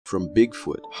from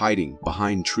Bigfoot hiding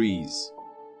behind trees,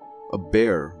 a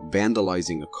bear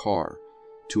vandalizing a car,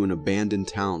 to an abandoned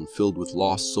town filled with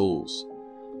lost souls.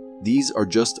 These are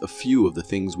just a few of the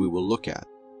things we will look at,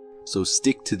 so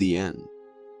stick to the end.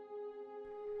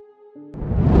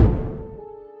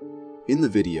 In the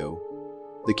video,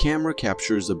 the camera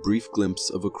captures a brief glimpse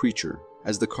of a creature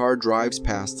as the car drives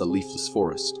past a leafless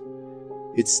forest.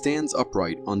 It stands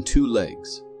upright on two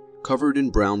legs, covered in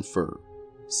brown fur,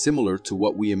 similar to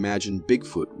what we imagine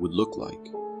Bigfoot would look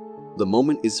like. The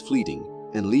moment is fleeting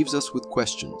and leaves us with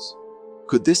questions.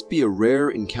 Could this be a rare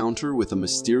encounter with a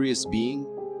mysterious being?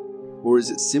 Or is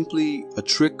it simply a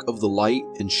trick of the light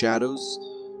and shadows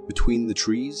between the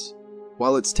trees?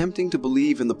 While it's tempting to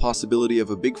believe in the possibility of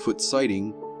a Bigfoot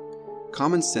sighting,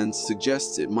 common sense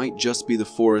suggests it might just be the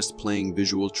forest playing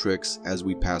visual tricks as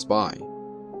we pass by.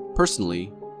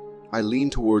 Personally, I lean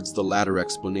towards the latter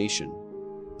explanation.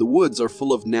 The woods are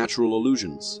full of natural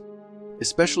illusions,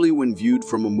 especially when viewed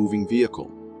from a moving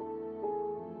vehicle.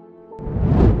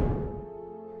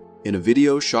 In a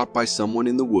video shot by someone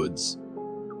in the woods,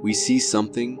 we see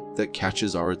something that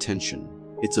catches our attention.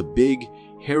 It's a big,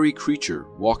 hairy creature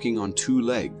walking on two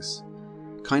legs,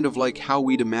 kind of like how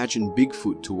we'd imagine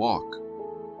Bigfoot to walk.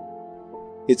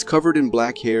 It's covered in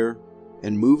black hair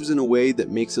and moves in a way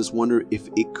that makes us wonder if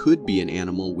it could be an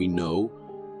animal we know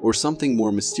or something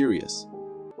more mysterious.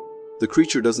 The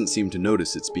creature doesn't seem to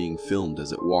notice it's being filmed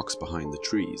as it walks behind the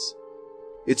trees.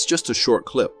 It's just a short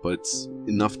clip, but it's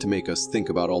enough to make us think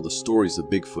about all the stories of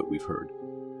Bigfoot we've heard.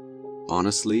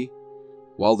 Honestly,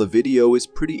 while the video is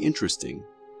pretty interesting,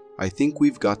 I think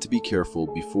we've got to be careful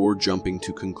before jumping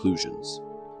to conclusions.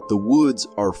 The woods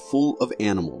are full of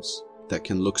animals that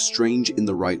can look strange in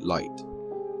the right light,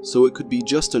 so it could be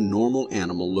just a normal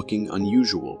animal looking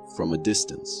unusual from a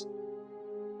distance.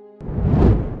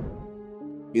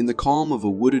 In the calm of a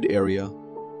wooded area,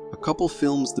 a couple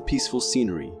films the peaceful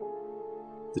scenery.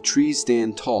 The trees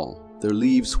stand tall, their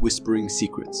leaves whispering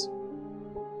secrets.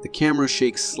 The camera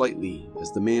shakes slightly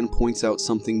as the man points out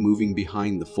something moving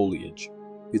behind the foliage.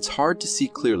 It's hard to see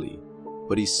clearly,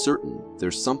 but he's certain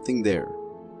there's something there.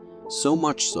 So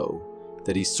much so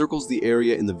that he circles the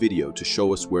area in the video to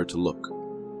show us where to look.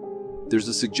 There's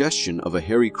a suggestion of a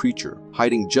hairy creature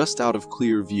hiding just out of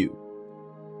clear view.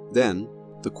 Then,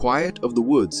 the quiet of the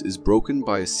woods is broken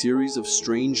by a series of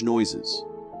strange noises.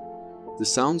 The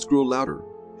sounds grow louder,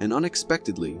 and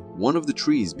unexpectedly, one of the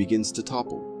trees begins to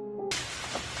topple.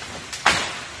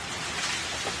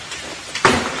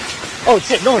 Oh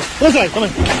shit, no, this way, come on.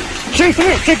 Shake, come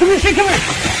here, shake, come here, shake, come here.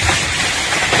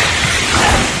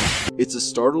 It's a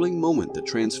startling moment that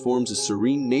transforms a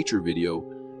serene nature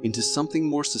video into something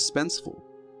more suspenseful.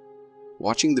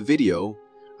 Watching the video,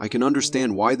 I can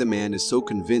understand why the man is so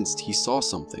convinced he saw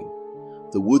something.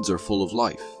 The woods are full of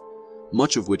life,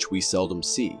 much of which we seldom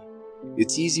see.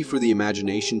 It's easy for the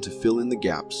imagination to fill in the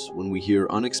gaps when we hear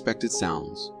unexpected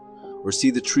sounds or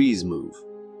see the trees move.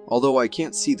 Although I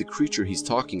can't see the creature he's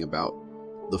talking about,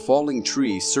 the falling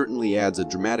tree certainly adds a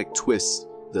dramatic twist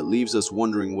that leaves us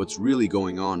wondering what's really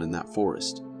going on in that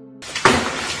forest.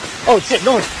 Oh shit,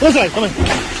 no, this way, come on.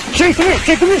 Shake, come here,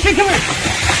 shake, come here, shake, come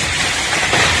here.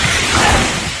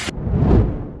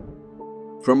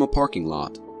 From a parking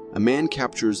lot, a man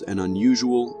captures an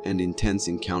unusual and intense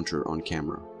encounter on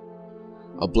camera.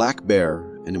 A black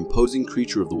bear, an imposing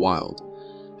creature of the wild,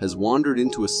 has wandered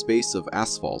into a space of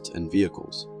asphalt and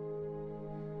vehicles.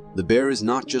 The bear is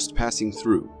not just passing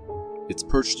through, it's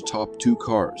perched atop two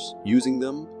cars, using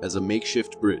them as a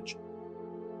makeshift bridge.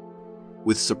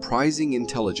 With surprising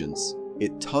intelligence,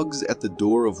 it tugs at the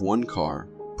door of one car,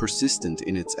 persistent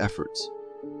in its efforts.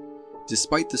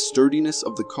 Despite the sturdiness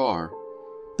of the car,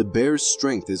 the bear's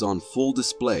strength is on full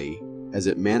display as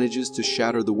it manages to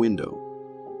shatter the window.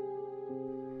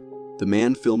 The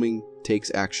man filming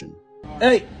takes action.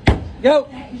 Hey, go!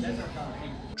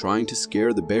 Trying to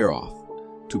scare the bear off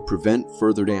to prevent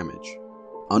further damage.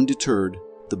 Undeterred,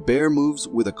 the bear moves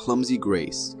with a clumsy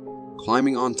grace,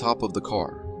 climbing on top of the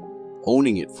car,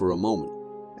 owning it for a moment.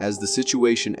 As the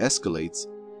situation escalates,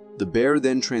 the bear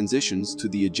then transitions to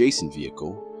the adjacent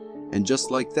vehicle, and just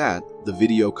like that, the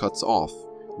video cuts off,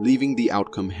 leaving the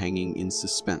outcome hanging in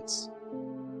suspense.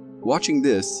 Watching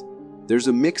this, there's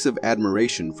a mix of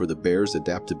admiration for the bear's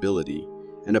adaptability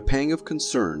and a pang of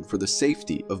concern for the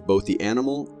safety of both the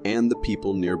animal and the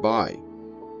people nearby.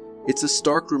 It's a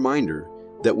stark reminder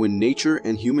that when nature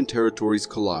and human territories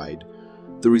collide,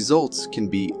 the results can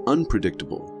be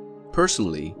unpredictable.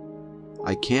 Personally,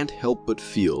 I can't help but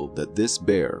feel that this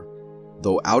bear,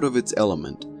 though out of its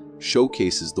element,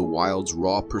 showcases the wild's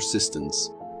raw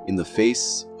persistence in the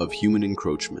face of human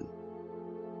encroachment.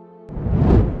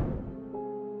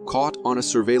 Caught on a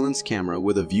surveillance camera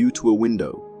with a view to a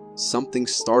window, something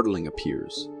startling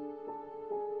appears.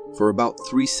 For about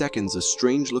 3 seconds, a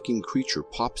strange-looking creature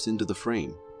pops into the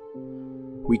frame.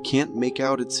 We can't make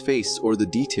out its face or the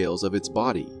details of its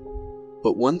body,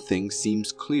 but one thing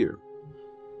seems clear.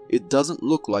 It doesn't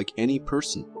look like any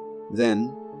person.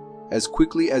 Then, as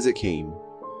quickly as it came,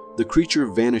 the creature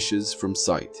vanishes from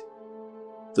sight.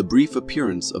 The brief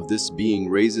appearance of this being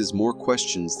raises more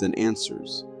questions than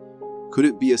answers. Could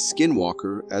it be a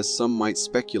skinwalker, as some might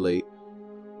speculate,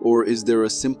 or is there a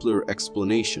simpler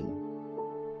explanation?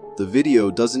 The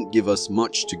video doesn't give us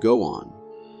much to go on,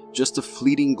 just a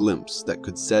fleeting glimpse that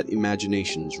could set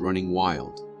imaginations running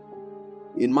wild.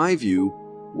 In my view,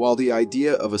 while the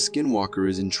idea of a skinwalker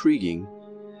is intriguing,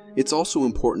 it's also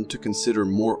important to consider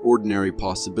more ordinary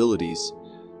possibilities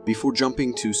before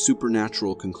jumping to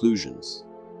supernatural conclusions.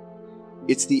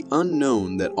 It's the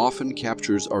unknown that often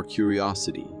captures our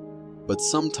curiosity, but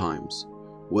sometimes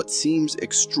what seems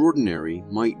extraordinary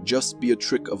might just be a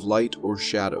trick of light or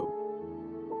shadow.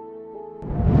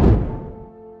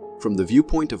 From the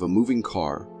viewpoint of a moving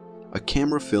car, a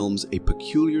camera films a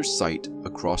peculiar sight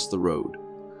across the road,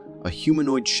 a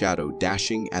humanoid shadow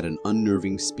dashing at an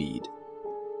unnerving speed.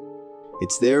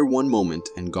 It's there one moment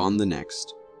and gone the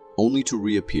next, only to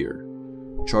reappear,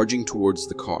 charging towards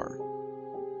the car.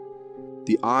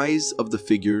 The eyes of the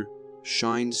figure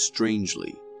shine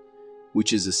strangely,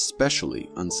 which is especially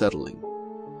unsettling.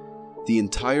 The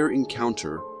entire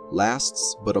encounter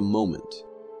lasts but a moment,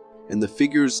 and the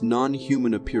figure's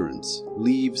non-human appearance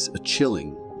leaves a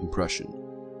chilling impression.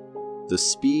 The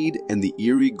speed and the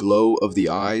eerie glow of the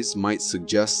eyes might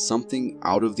suggest something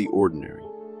out of the ordinary.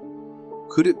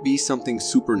 Could it be something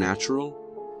supernatural?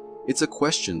 It's a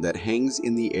question that hangs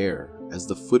in the air as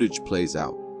the footage plays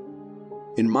out.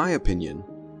 In my opinion,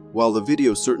 while the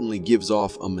video certainly gives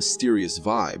off a mysterious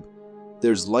vibe,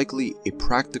 there's likely a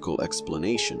practical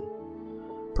explanation.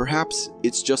 Perhaps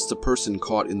it's just a person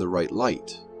caught in the right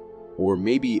light, or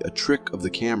maybe a trick of the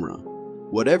camera.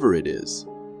 Whatever it is,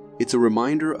 it's a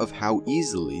reminder of how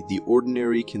easily the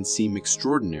ordinary can seem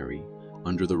extraordinary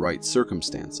under the right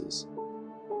circumstances.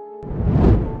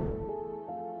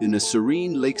 In a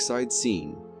serene lakeside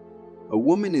scene, a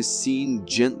woman is seen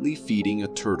gently feeding a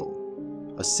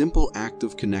turtle, a simple act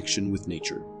of connection with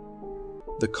nature.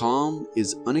 The calm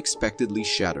is unexpectedly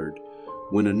shattered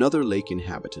when another lake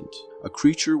inhabitant, a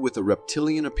creature with a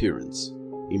reptilian appearance,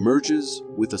 emerges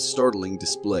with a startling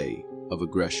display of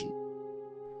aggression.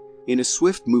 In a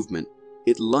swift movement,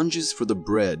 it lunges for the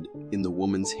bread in the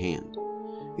woman's hand,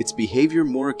 its behavior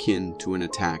more akin to an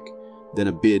attack than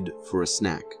a bid for a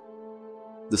snack.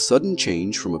 The sudden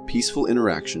change from a peaceful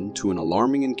interaction to an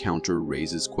alarming encounter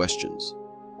raises questions.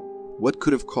 What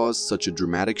could have caused such a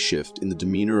dramatic shift in the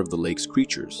demeanor of the lake's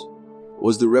creatures?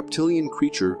 Was the reptilian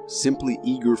creature simply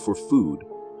eager for food,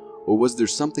 or was there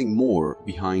something more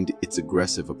behind its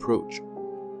aggressive approach?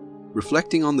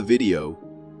 Reflecting on the video,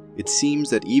 it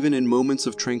seems that even in moments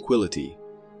of tranquility,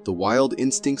 the wild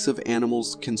instincts of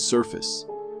animals can surface,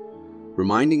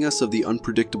 reminding us of the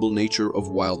unpredictable nature of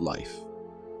wildlife.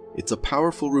 It's a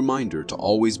powerful reminder to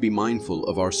always be mindful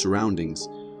of our surroundings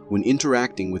when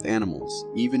interacting with animals,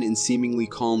 even in seemingly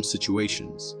calm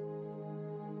situations.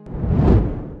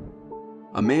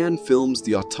 A man films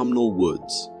the autumnal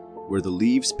woods, where the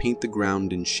leaves paint the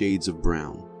ground in shades of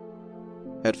brown.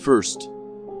 At first,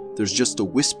 there's just a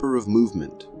whisper of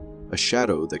movement, a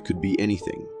shadow that could be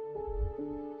anything.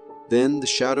 Then the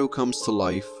shadow comes to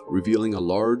life, revealing a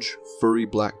large, furry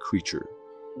black creature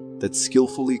that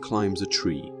skillfully climbs a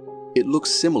tree. It looks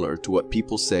similar to what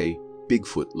people say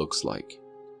Bigfoot looks like.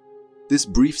 This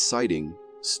brief sighting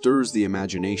stirs the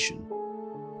imagination.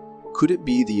 Could it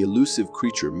be the elusive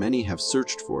creature many have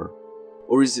searched for,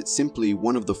 or is it simply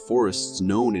one of the forest's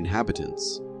known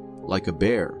inhabitants, like a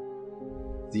bear?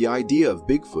 The idea of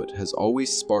Bigfoot has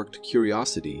always sparked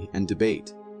curiosity and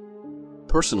debate.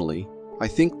 Personally, I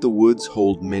think the woods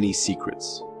hold many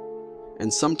secrets,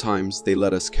 and sometimes they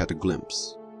let us catch a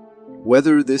glimpse.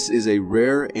 Whether this is a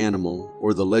rare animal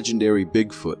or the legendary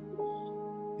Bigfoot,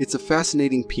 it's a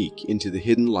fascinating peek into the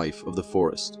hidden life of the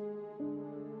forest.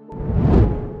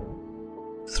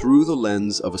 Through the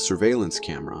lens of a surveillance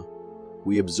camera,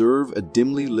 we observe a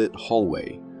dimly lit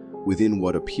hallway within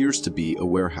what appears to be a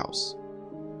warehouse.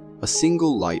 A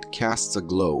single light casts a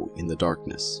glow in the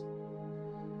darkness.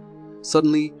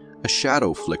 Suddenly, a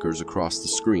shadow flickers across the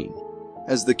screen.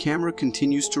 As the camera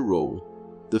continues to roll,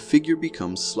 the figure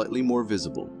becomes slightly more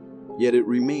visible, yet it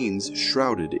remains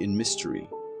shrouded in mystery.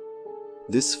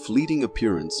 This fleeting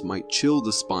appearance might chill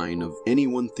the spine of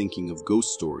anyone thinking of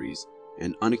ghost stories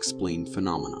and unexplained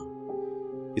phenomena.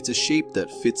 It's a shape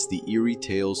that fits the eerie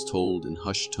tales told in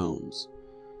hushed tones.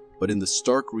 But in the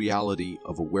stark reality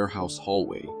of a warehouse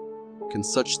hallway, can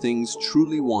such things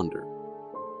truly wander?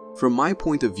 From my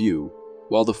point of view,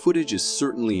 while the footage is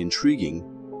certainly intriguing,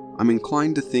 I'm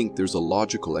inclined to think there's a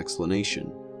logical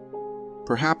explanation.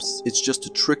 Perhaps it's just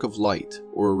a trick of light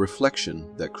or a reflection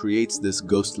that creates this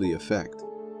ghostly effect.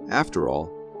 After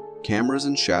all, cameras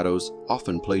and shadows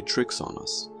often play tricks on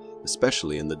us,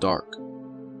 especially in the dark.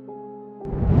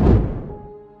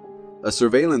 A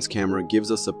surveillance camera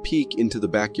gives us a peek into the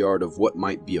backyard of what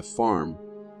might be a farm,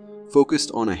 focused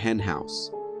on a hen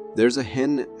house. There's a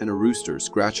hen and a rooster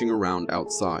scratching around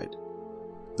outside.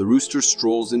 The rooster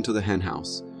strolls into the hen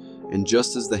house, and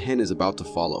just as the hen is about to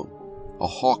follow, a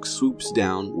hawk swoops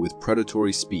down with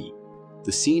predatory speed.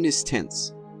 The scene is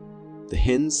tense, the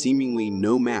hen seemingly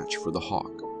no match for the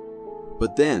hawk.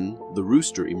 But then the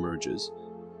rooster emerges,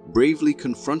 bravely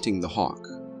confronting the hawk.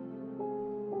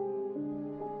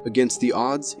 Against the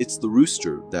odds, it's the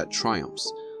rooster that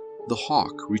triumphs, the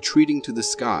hawk retreating to the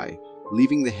sky,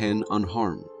 leaving the hen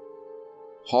unharmed.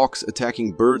 Hawks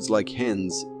attacking birds like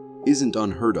hens isn't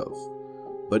unheard of,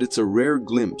 but it's a rare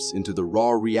glimpse into the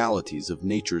raw realities of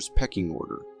nature's pecking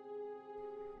order.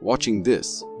 Watching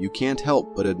this, you can't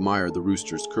help but admire the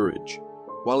rooster's courage.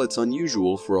 While it's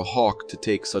unusual for a hawk to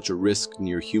take such a risk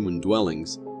near human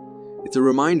dwellings, it's a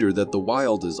reminder that the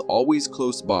wild is always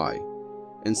close by,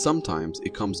 and sometimes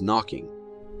it comes knocking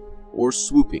or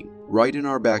swooping right in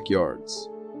our backyards.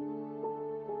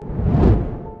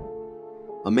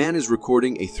 A man is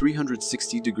recording a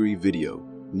 360-degree video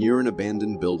near an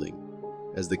abandoned building.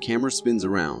 As the camera spins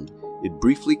around, it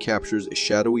briefly captures a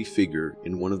shadowy figure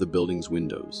in one of the building's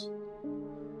windows.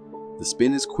 The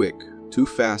spin is quick, too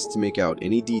fast to make out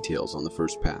any details on the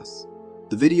first pass.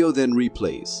 The video then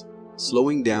replays,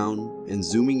 slowing down and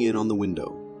zooming in on the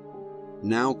window.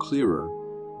 Now clearer,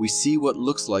 we see what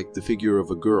looks like the figure of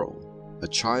a girl, a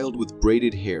child with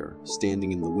braided hair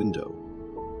standing in the window.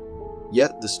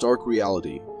 Yet the stark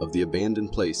reality of the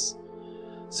abandoned place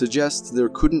suggests there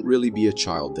couldn't really be a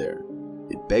child there.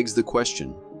 It begs the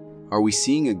question, are we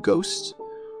seeing a ghost?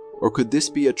 Or could this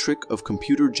be a trick of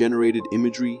computer-generated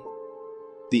imagery?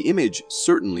 The image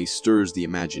certainly stirs the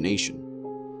imagination.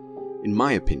 In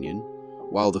my opinion,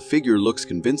 while the figure looks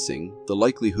convincing, the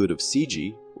likelihood of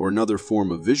CG or another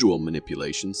form of visual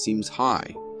manipulation seems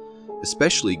high,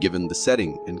 especially given the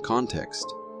setting and context.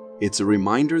 It's a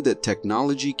reminder that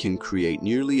technology can create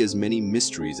nearly as many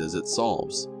mysteries as it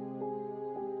solves.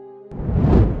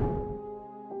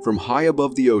 From high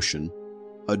above the ocean,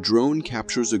 a drone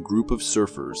captures a group of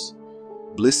surfers,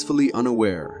 blissfully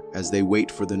unaware as they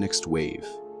wait for the next wave.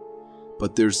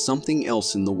 But there's something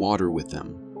else in the water with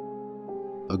them.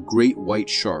 A great white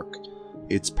shark,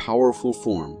 its powerful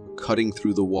form cutting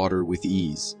through the water with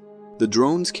ease. The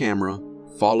drone's camera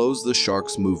follows the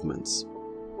shark's movements,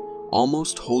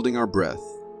 almost holding our breath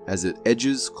as it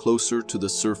edges closer to the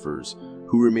surfers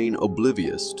who remain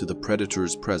oblivious to the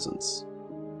predator's presence.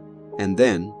 And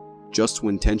then, just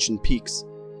when tension peaks,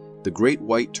 the great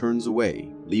white turns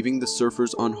away, leaving the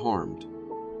surfers unharmed.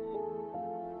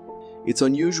 It's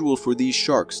unusual for these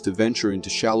sharks to venture into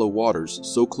shallow waters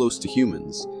so close to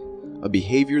humans, a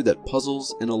behavior that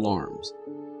puzzles and alarms.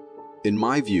 In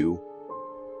my view,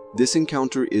 this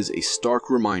encounter is a stark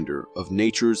reminder of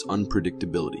nature's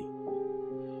unpredictability.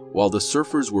 While the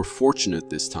surfers were fortunate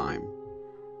this time,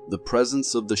 the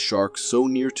presence of the shark so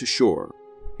near to shore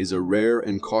is a rare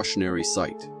and cautionary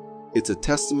sight. It's a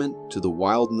testament to the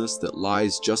wildness that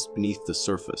lies just beneath the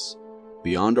surface,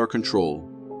 beyond our control,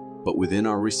 but within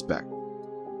our respect.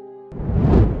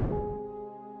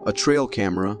 A trail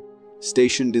camera,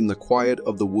 stationed in the quiet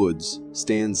of the woods,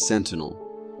 stands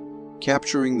sentinel,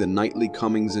 capturing the nightly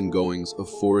comings and goings of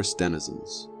forest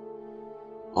denizens.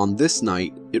 On this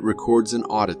night, it records an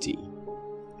oddity,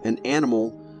 an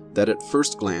animal that at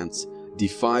first glance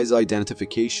defies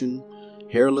identification,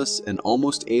 hairless and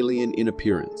almost alien in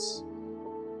appearance.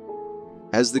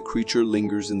 As the creature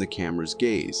lingers in the camera's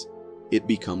gaze, it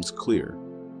becomes clear.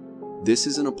 This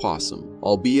is an opossum,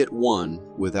 albeit one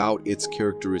without its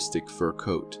characteristic fur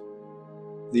coat.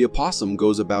 The opossum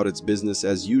goes about its business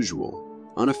as usual,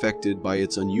 unaffected by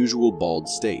its unusual bald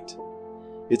state.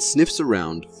 It sniffs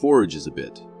around, forages a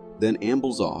bit, then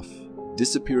ambles off,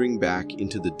 disappearing back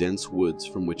into the dense woods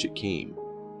from which it came.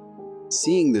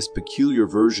 Seeing this peculiar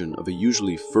version of a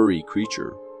usually furry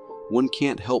creature, one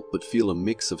can't help but feel a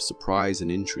mix of surprise and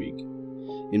intrigue.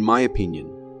 In my opinion,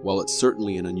 while it's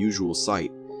certainly an unusual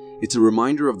sight, it's a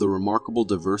reminder of the remarkable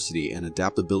diversity and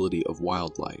adaptability of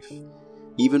wildlife,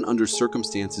 even under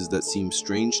circumstances that seem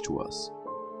strange to us.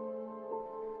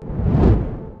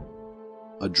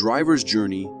 A driver's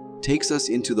journey takes us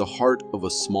into the heart of a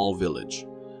small village,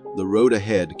 the road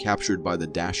ahead captured by the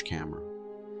dash camera.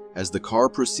 As the car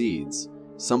proceeds,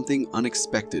 something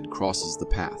unexpected crosses the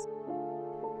path.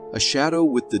 A shadow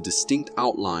with the distinct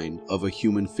outline of a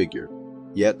human figure,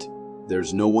 yet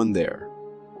there's no one there.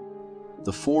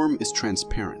 The form is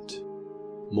transparent,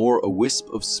 more a wisp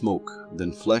of smoke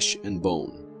than flesh and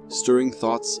bone, stirring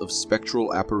thoughts of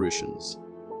spectral apparitions.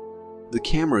 The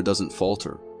camera doesn't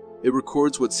falter. It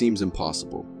records what seems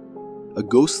impossible. A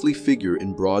ghostly figure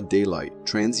in broad daylight,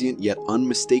 transient yet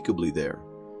unmistakably there.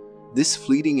 This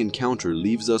fleeting encounter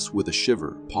leaves us with a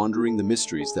shiver, pondering the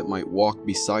mysteries that might walk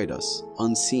beside us,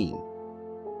 unseen.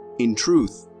 In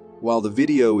truth, while the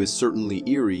video is certainly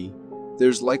eerie,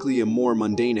 there's likely a more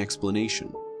mundane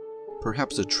explanation,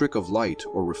 perhaps a trick of light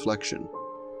or reflection.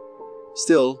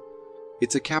 Still,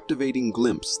 it's a captivating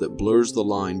glimpse that blurs the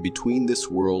line between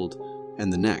this world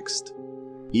and the next,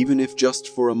 even if just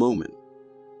for a moment.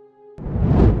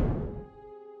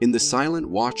 In the silent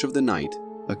watch of the night,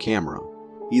 a camera,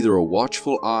 either a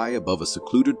watchful eye above a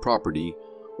secluded property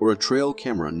or a trail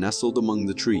camera nestled among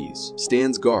the trees,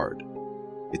 stands guard.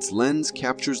 Its lens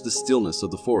captures the stillness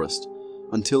of the forest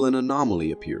until an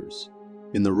anomaly appears.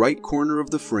 In the right corner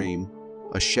of the frame,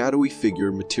 a shadowy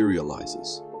figure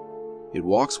materializes. It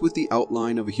walks with the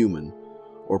outline of a human,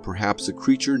 or perhaps a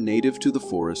creature native to the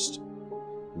forest.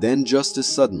 Then, just as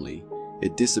suddenly,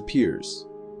 it disappears,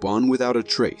 gone without a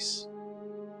trace.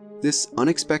 This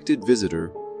unexpected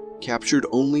visitor, captured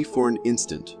only for an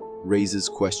instant, raises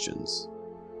questions.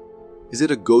 Is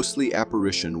it a ghostly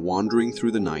apparition wandering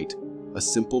through the night, a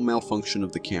simple malfunction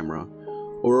of the camera,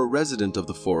 or a resident of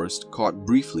the forest caught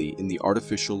briefly in the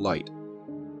artificial light?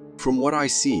 From what I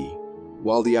see,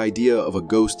 while the idea of a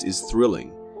ghost is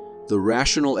thrilling, the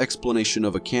rational explanation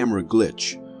of a camera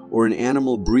glitch or an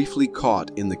animal briefly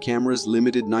caught in the camera's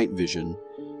limited night vision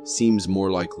seems more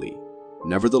likely.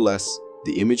 Nevertheless,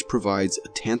 the image provides a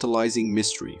tantalizing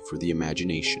mystery for the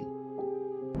imagination.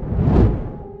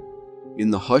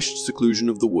 In the hushed seclusion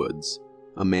of the woods,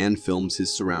 a man films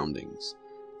his surroundings,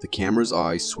 the camera's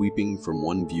eye sweeping from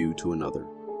one view to another.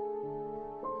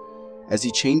 As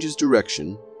he changes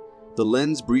direction, the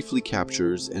lens briefly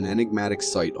captures an enigmatic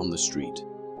sight on the street,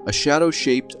 a shadow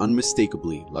shaped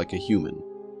unmistakably like a human.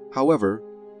 However,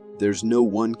 there's no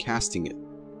one casting it.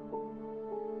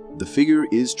 The figure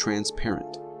is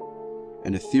transparent,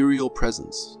 an ethereal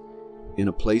presence, in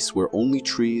a place where only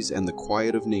trees and the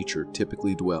quiet of nature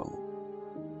typically dwell.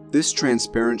 This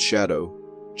transparent shadow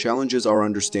challenges our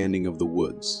understanding of the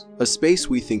woods, a space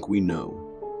we think we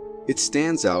know. It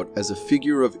stands out as a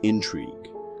figure of intrigue,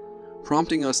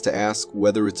 prompting us to ask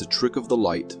whether it's a trick of the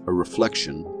light, a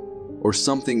reflection, or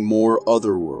something more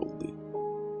otherworldly.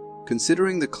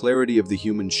 Considering the clarity of the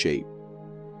human shape,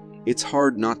 it's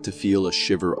hard not to feel a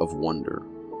shiver of wonder.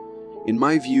 In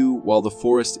my view, while the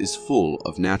forest is full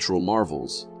of natural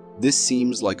marvels, this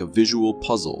seems like a visual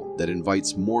puzzle that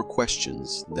invites more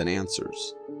questions than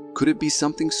answers. Could it be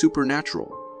something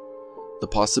supernatural? The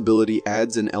possibility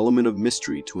adds an element of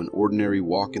mystery to an ordinary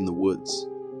walk in the woods.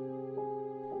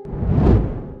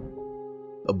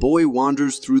 A boy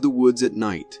wanders through the woods at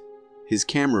night, his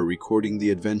camera recording the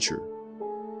adventure.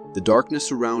 The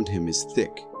darkness around him is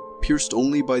thick, pierced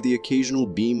only by the occasional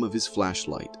beam of his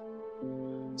flashlight.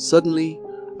 Suddenly,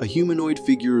 a humanoid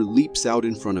figure leaps out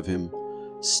in front of him,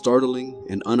 startling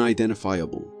and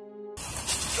unidentifiable.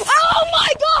 Oh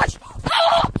my gosh!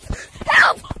 Help!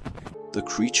 Help! The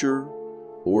creature,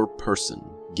 or person,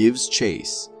 gives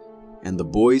chase, and the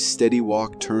boy's steady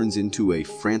walk turns into a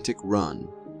frantic run.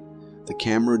 The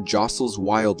camera jostles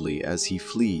wildly as he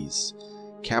flees,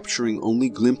 capturing only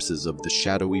glimpses of the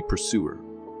shadowy pursuer.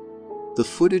 The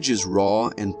footage is raw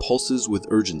and pulses with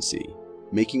urgency,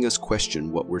 making us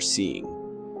question what we're seeing.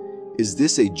 Is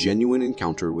this a genuine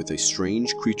encounter with a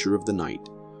strange creature of the night,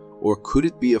 or could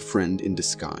it be a friend in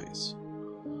disguise,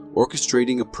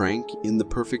 orchestrating a prank in the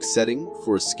perfect setting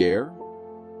for a scare?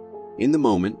 In the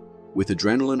moment, with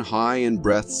adrenaline high and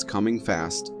breaths coming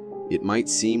fast, it might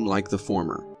seem like the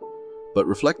former. But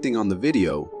reflecting on the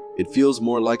video, it feels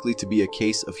more likely to be a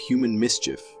case of human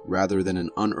mischief rather than an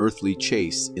unearthly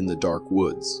chase in the dark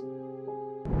woods.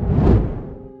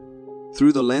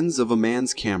 Through the lens of a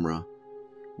man's camera,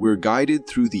 we're guided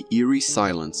through the eerie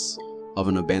silence of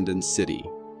an abandoned city.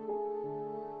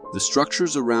 The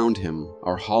structures around him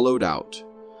are hollowed out,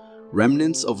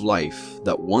 remnants of life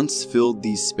that once filled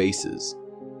these spaces.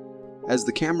 As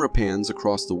the camera pans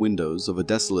across the windows of a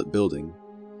desolate building,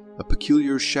 a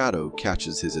peculiar shadow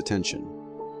catches his attention.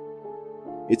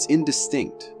 It's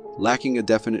indistinct, lacking a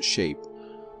definite shape,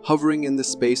 hovering in the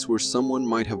space where someone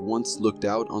might have once looked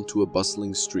out onto a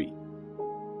bustling street.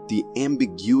 The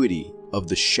ambiguity of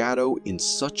the shadow in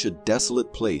such a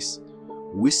desolate place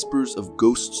whispers of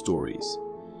ghost stories,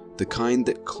 the kind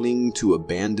that cling to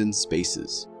abandoned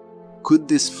spaces. Could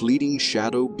this fleeting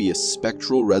shadow be a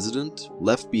spectral resident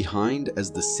left behind as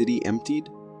the city emptied?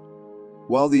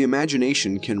 While the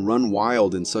imagination can run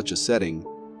wild in such a setting,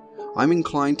 I'm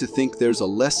inclined to think there's a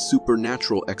less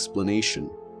supernatural explanation.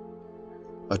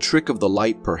 A trick of the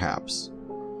light, perhaps,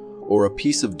 or a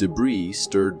piece of debris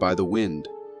stirred by the wind.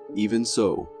 Even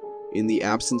so, in the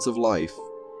absence of life,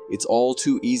 it's all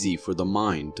too easy for the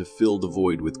mind to fill the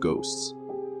void with ghosts.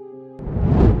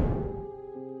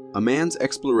 A man's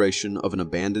exploration of an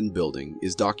abandoned building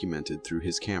is documented through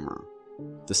his camera.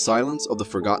 The silence of the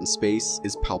forgotten space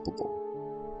is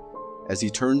palpable. As he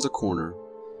turns a corner,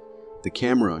 the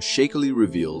camera shakily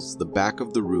reveals the back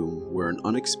of the room where an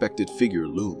unexpected figure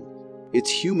loomed. It's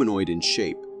humanoid in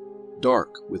shape,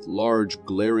 dark with large,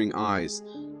 glaring eyes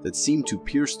that seem to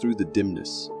pierce through the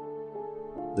dimness.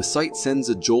 The sight sends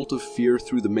a jolt of fear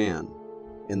through the man,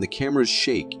 and the camera's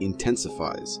shake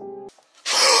intensifies.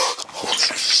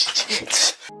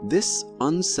 This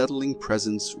unsettling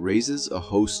presence raises a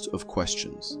host of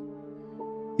questions.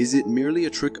 Is it merely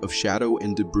a trick of shadow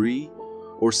and debris,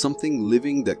 or something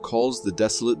living that calls the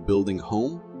desolate building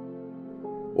home?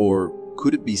 Or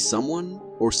could it be someone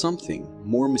or something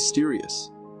more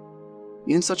mysterious?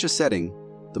 In such a setting,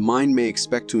 the mind may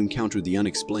expect to encounter the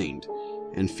unexplained,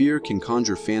 and fear can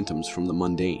conjure phantoms from the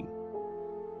mundane.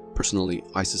 Personally,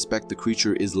 I suspect the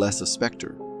creature is less a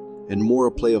specter, and more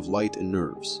a play of light and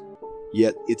nerves.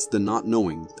 Yet it's the not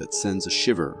knowing that sends a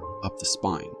shiver up the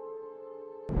spine.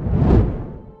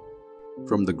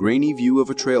 From the grainy view of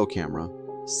a trail camera,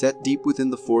 set deep within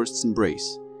the forest's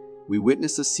embrace, we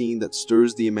witness a scene that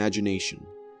stirs the imagination.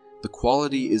 The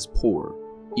quality is poor,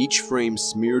 each frame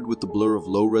smeared with the blur of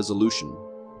low resolution,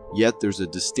 yet there's a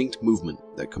distinct movement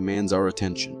that commands our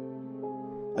attention.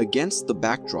 Against the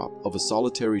backdrop of a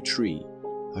solitary tree,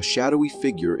 a shadowy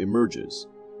figure emerges,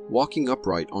 walking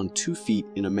upright on 2 feet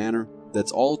in a manner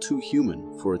that's all too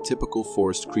human for a typical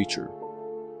forest creature.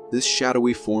 This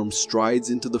shadowy form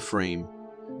strides into the frame,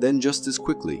 then just as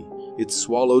quickly, it's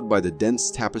swallowed by the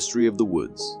dense tapestry of the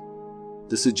woods.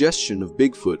 The suggestion of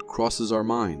Bigfoot crosses our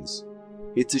minds.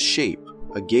 It's a shape,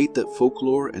 a gait that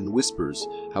folklore and whispers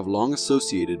have long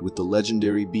associated with the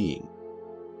legendary being.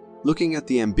 Looking at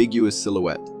the ambiguous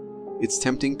silhouette, it's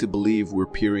tempting to believe we're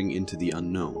peering into the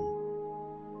unknown.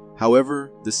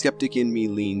 However, the skeptic in me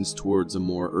leans towards a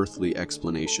more earthly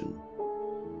explanation.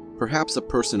 Perhaps a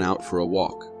person out for a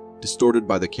walk, distorted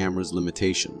by the camera's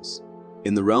limitations.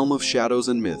 In the realm of shadows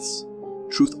and myths,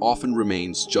 truth often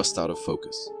remains just out of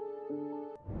focus.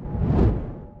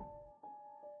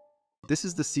 This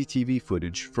is the CCTV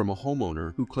footage from a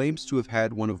homeowner who claims to have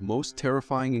had one of most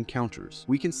terrifying encounters.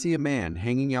 We can see a man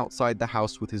hanging outside the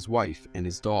house with his wife and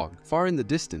his dog. Far in the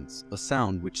distance, a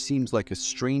sound which seems like a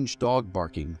strange dog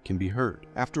barking can be heard.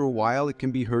 After a while, it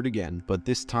can be heard again, but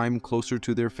this time closer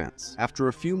to their fence. After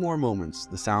a few more moments,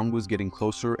 the sound was getting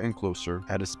closer and closer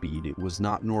at a speed it was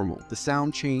not normal. The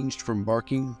sound changed from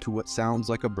barking to what sounds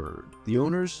like a bird. The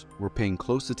owners were paying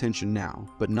close attention now,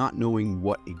 but not knowing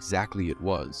what exactly it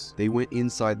was. They went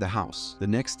inside the house. The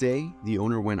next day, the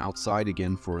owner went outside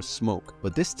again for a smoke,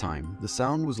 but this time, the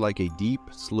sound was like a deep,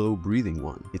 slow breathing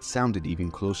one. It sounded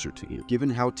even closer to him. Given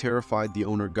how terrified the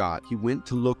owner got, he went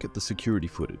to look at the security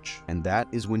footage, and that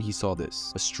is when he saw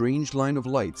this. A strange line of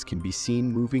lights can be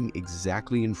seen moving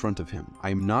exactly in front of him.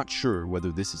 I am not sure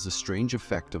whether this is a strange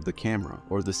effect of the camera,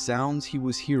 or the sounds he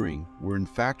was hearing were in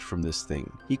fact from this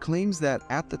thing. He claims that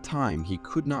at the time he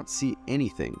could not see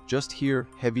anything, just hear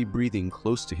heavy breathing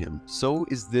close to him. So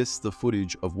is this the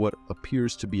footage of what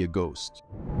appears to be a ghost?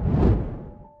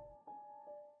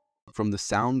 From the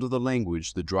sound of the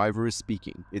language the driver is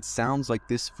speaking, it sounds like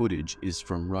this footage is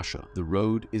from Russia. The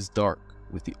road is dark,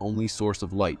 with the only source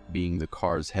of light being the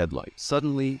car's headlight.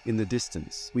 Suddenly, in the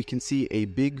distance, we can see a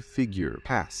big figure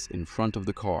pass in front of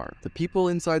the car. The people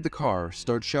inside the car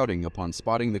start shouting upon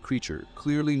spotting the creature,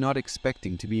 clearly not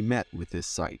expecting to be met with this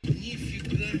sight.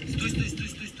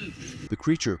 The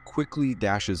creature quickly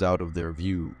dashes out of their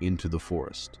view into the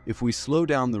forest. If we slow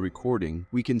down the recording,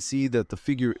 we can see that the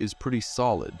figure is pretty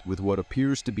solid, with what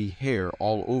appears to be hair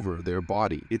all over their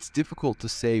body. It's difficult to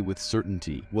say with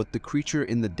certainty what the creature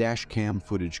in the dash cam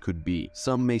footage could be.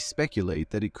 Some may speculate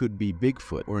that it could be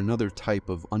Bigfoot or another type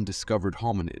of undiscovered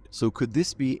hominid. So could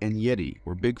this be an Yeti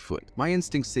or Bigfoot? My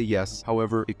instincts say yes,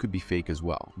 however, it could be fake as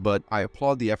well. But I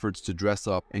applaud the efforts to dress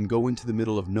up and go into the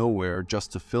middle of nowhere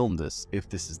just to film this if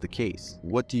this is the case.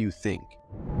 What do you think?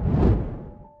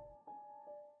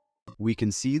 We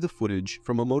can see the footage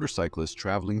from a motorcyclist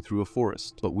traveling through a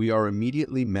forest, but we are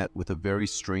immediately met with a very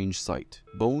strange sight.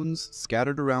 Bones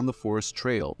scattered around the forest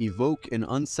trail evoke an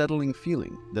unsettling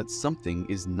feeling that something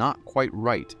is not quite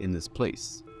right in this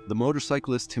place. The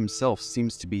motorcyclist himself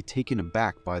seems to be taken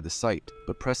aback by the sight,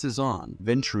 but presses on,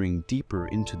 venturing deeper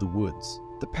into the woods.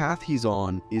 The path he's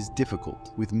on is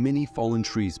difficult, with many fallen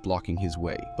trees blocking his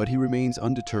way, but he remains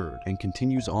undeterred and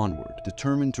continues onward,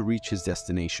 determined to reach his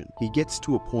destination. He gets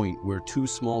to a point where two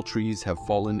small trees have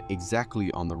fallen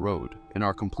exactly on the road and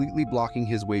are completely blocking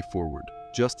his way forward,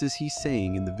 just as he's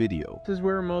saying in the video. This is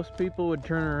where most people would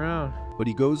turn around. But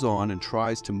he goes on and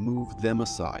tries to move them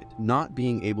aside. Not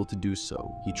being able to do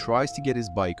so, he tries to get his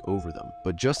bike over them.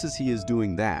 But just as he is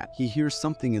doing that, he hears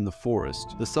something in the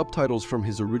forest. The subtitles from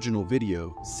his original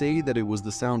video say that it was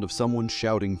the sound of someone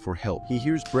shouting for help. He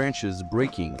hears branches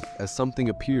breaking as something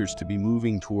appears to be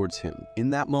moving towards him. In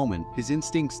that moment, his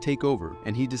instincts take over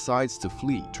and he decides to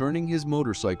flee, turning his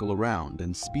motorcycle around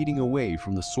and speeding away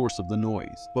from the source of the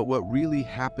noise. But what really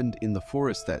happened in the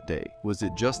forest that day? Was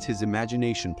it just his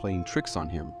imagination playing tricks on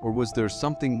him, or was there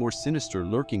something more sinister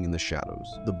lurking in the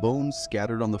shadows? The bones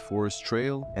scattered on the forest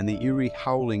trail and the eerie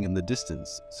howling in the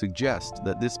distance suggest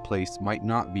that this place might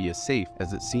not be as safe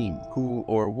as it seemed. Who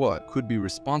or what could be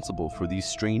responsible for these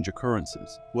strange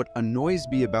occurrences? What annoys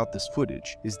me about this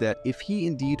footage is that if he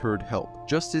indeed heard help,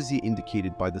 just as he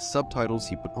indicated by the subtitles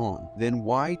he put on, then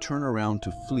why turn around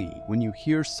to flee when you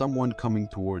hear someone coming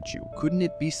towards you? Couldn't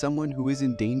it be someone who is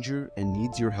in danger and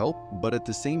needs your help? But at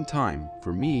the same time,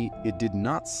 for me, it did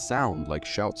not sound like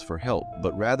shouts for help,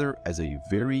 but rather as a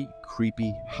very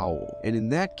creepy howl. And in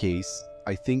that case,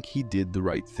 I think he did the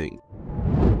right thing.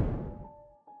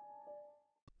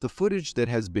 The footage that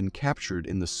has been captured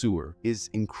in the sewer is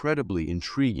incredibly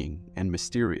intriguing and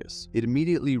mysterious. It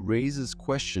immediately raises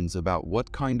questions about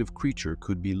what kind of creature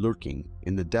could be lurking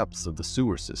in the depths of the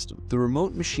sewer system. The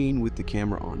remote machine with the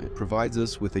camera on it provides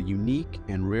us with a unique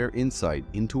and rare insight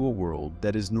into a world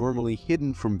that is normally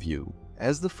hidden from view.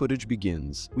 As the footage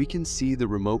begins, we can see the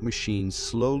remote machine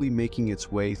slowly making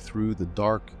its way through the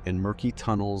dark and murky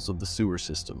tunnels of the sewer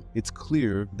system. It's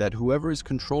clear that whoever is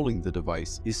controlling the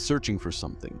device is searching for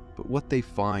something, but what they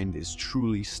find is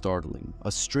truly startling.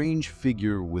 A strange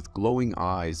figure with glowing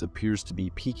eyes appears to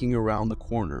be peeking around the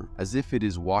corner as if it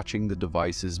is watching the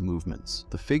device's movements.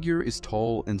 The figure is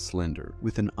tall and slender,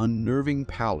 with an unnerving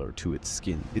pallor to its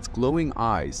skin. Its glowing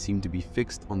eyes seem to be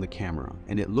fixed on the camera,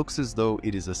 and it looks as though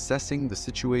it is assessing the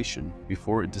situation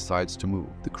before it decides to move.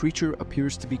 The creature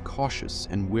appears to be cautious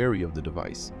and wary of the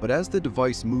device, but as the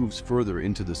device moves further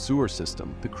into the sewer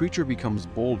system, the creature becomes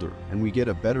bolder and we get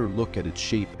a better look at its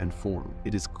shape and form.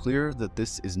 It is clear that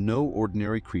this is no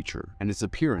ordinary creature, and its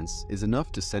appearance is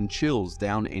enough to send chills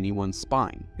down anyone's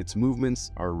spine. Its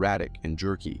movements are erratic and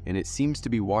jerky, and it seems to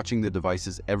be watching the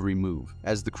device's every move.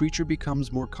 As the creature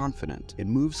becomes more confident, it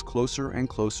moves closer and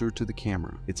closer to the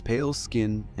camera. Its pale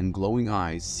skin and glowing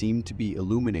eyes seem to be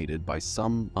illuminated by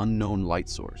some unknown light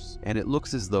source, and it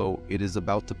looks as though it is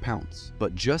about to pounce.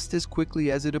 But just as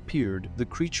quickly as it appeared, the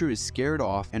creature is scared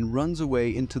off and runs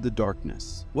away into the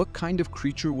darkness. What kind of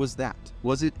creature was that?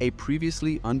 Was it a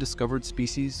previously undiscovered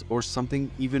species or something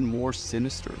even more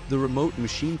sinister? The remote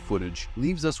machine footage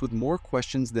leaves us with more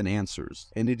questions than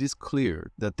answers, and it is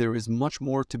clear that there is much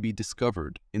more to be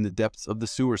discovered in the depths of the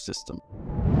sewer system.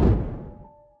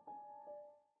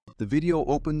 The video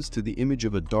opens to the image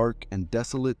of a dark and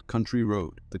desolate country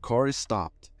road. The car is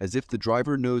stopped, as if the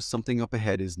driver knows something up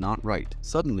ahead is not right.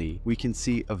 Suddenly, we can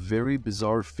see a very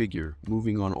bizarre figure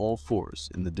moving on all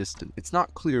fours in the distance. It's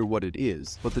not clear what it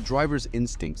is, but the driver's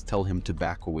instincts tell him to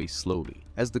back away slowly.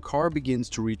 As the car begins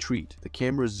to retreat, the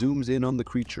camera zooms in on the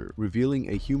creature, revealing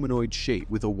a humanoid shape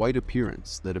with a white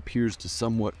appearance that appears to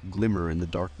somewhat glimmer in the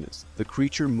darkness. The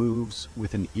creature moves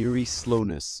with an eerie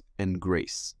slowness and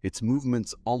grace, its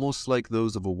movements almost like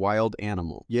those of a wild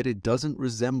animal, yet it doesn't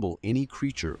resemble any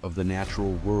creature of the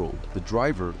natural world. The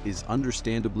driver is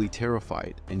understandably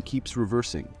terrified and keeps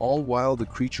reversing, all while the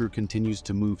creature continues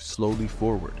to move slowly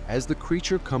forward. As the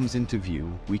creature comes into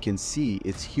view, we can see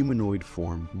its humanoid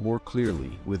form more clearly,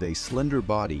 with a slender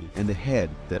body and a head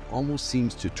that almost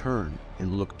seems to turn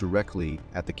and look directly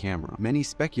at the camera. Many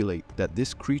speculate that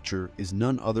this creature is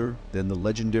none other than the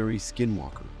legendary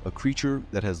Skinwalker, a creature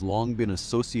that has long been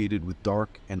associated with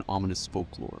dark and ominous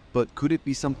folklore. But could it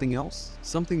be something else?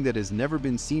 Something that has never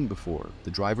been seen before? The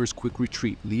driver's quick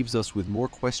retreat leaves us with more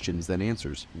questions than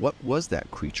answers. What was that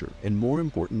creature? And more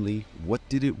importantly, what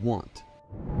did it want?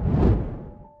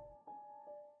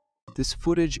 This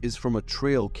footage is from a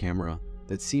trail camera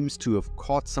that seems to have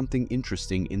caught something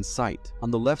interesting in sight. On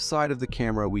the left side of the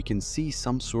camera, we can see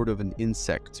some sort of an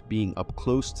insect being up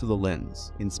close to the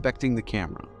lens, inspecting the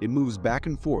camera. It moves back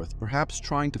and forth, perhaps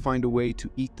trying to find a way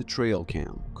to eat the trail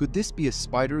cam. Could this be a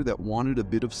spider that wanted a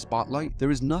bit of spotlight?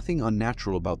 There is nothing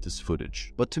unnatural about this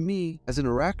footage, but to me, as an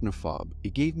arachnophobe,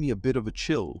 it gave me a bit of a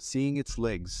chill seeing its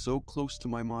legs so close to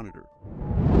my monitor.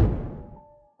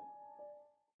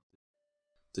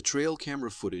 The trail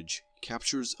camera footage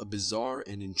captures a bizarre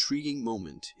and intriguing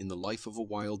moment in the life of a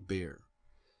wild bear.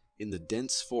 In the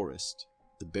dense forest,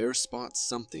 the bear spots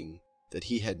something that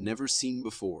he had never seen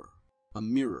before, a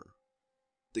mirror.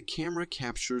 The camera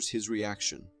captures his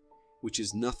reaction, which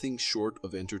is nothing short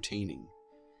of entertaining.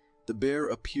 The bear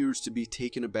appears to be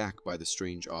taken aback by the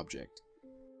strange object,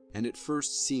 and at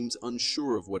first seems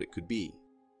unsure of what it could be.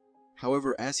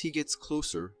 However, as he gets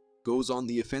closer, goes on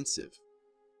the offensive.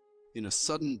 In a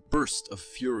sudden burst of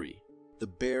fury, the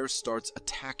bear starts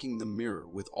attacking the mirror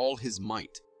with all his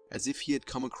might, as if he had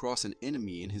come across an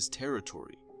enemy in his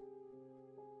territory.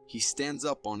 He stands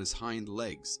up on his hind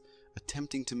legs,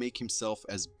 attempting to make himself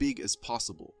as big as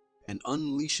possible, and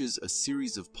unleashes a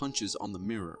series of punches on the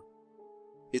mirror.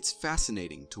 It's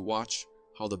fascinating to watch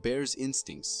how the bear's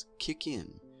instincts kick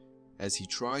in as he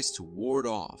tries to ward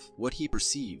off what he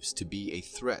perceives to be a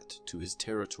threat to his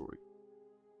territory.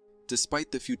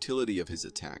 Despite the futility of his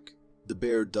attack, the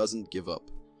bear doesn't give up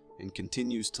and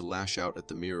continues to lash out at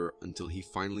the mirror until he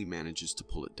finally manages to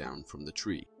pull it down from the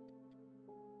tree.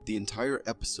 The entire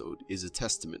episode is a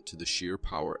testament to the sheer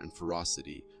power and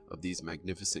ferocity of these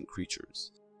magnificent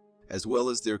creatures, as well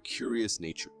as their curious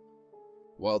nature.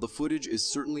 While the footage is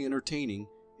certainly entertaining,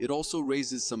 it also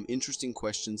raises some interesting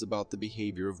questions about the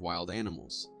behavior of wild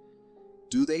animals.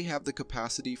 Do they have the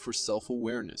capacity for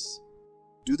self-awareness?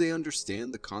 Do they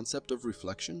understand the concept of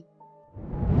reflection?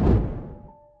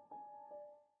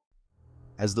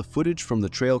 As the footage from the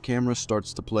trail camera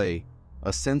starts to play,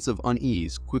 a sense of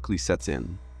unease quickly sets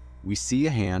in. We see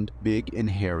a hand, big and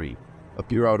hairy,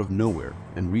 appear out of nowhere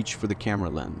and reach for the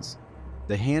camera lens.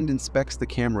 The hand inspects the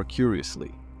camera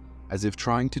curiously, as if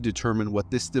trying to determine what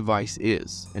this device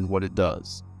is and what it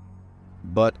does.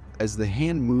 But as the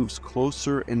hand moves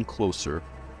closer and closer,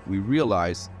 we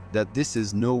realize that this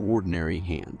is no ordinary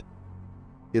hand.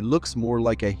 It looks more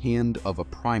like a hand of a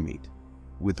primate,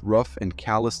 with rough and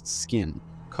calloused skin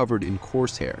covered in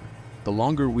coarse hair. The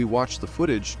longer we watch the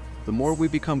footage, the more we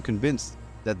become convinced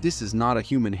that this is not a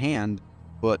human hand,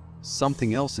 but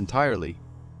something else entirely.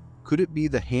 Could it be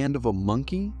the hand of a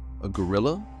monkey? A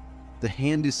gorilla? The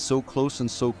hand is so close and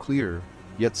so clear,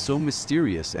 yet so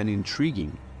mysterious and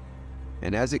intriguing.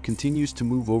 And as it continues to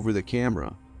move over the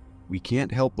camera, we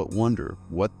can't help but wonder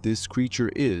what this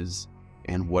creature is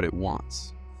and what it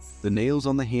wants. The nails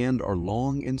on the hand are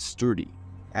long and sturdy,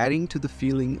 adding to the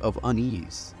feeling of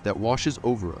unease that washes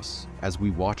over us as we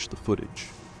watch the footage.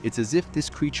 It's as if this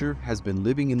creature has been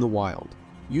living in the wild,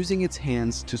 using its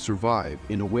hands to survive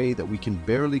in a way that we can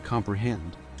barely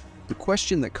comprehend. The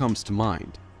question that comes to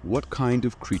mind: what kind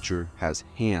of creature has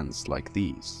hands like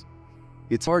these?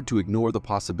 It's hard to ignore the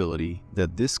possibility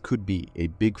that this could be a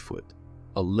Bigfoot,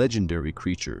 a legendary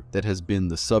creature that has been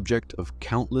the subject of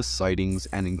countless sightings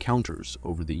and encounters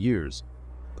over the years.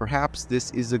 Perhaps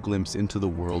this is a glimpse into the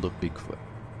world of Bigfoot,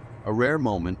 a rare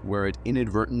moment where it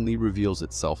inadvertently reveals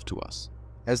itself to us.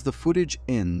 As the footage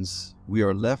ends, we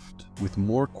are left with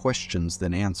more questions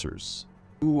than answers.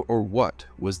 Who or what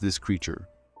was this creature?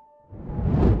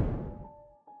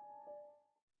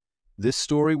 This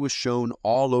story was shown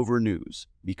all over news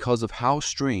because of how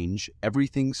strange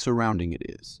everything surrounding it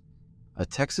is. A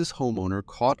Texas homeowner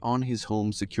caught on his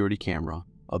home security camera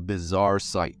a bizarre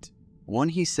sight, one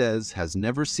he says has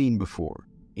never seen before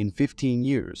in 15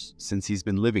 years since he's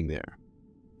been living there.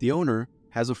 The owner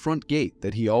has a front gate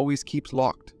that he always keeps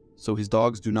locked so his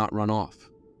dogs do not run off.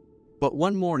 But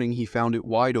one morning he found it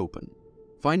wide open.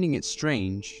 Finding it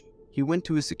strange, he went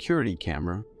to his security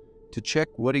camera to check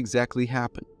what exactly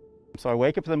happened. So I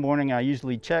wake up in the morning, I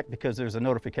usually check because there's a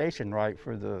notification, right,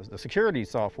 for the security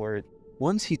software.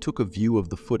 Once he took a view of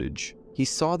the footage, he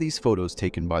saw these photos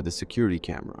taken by the security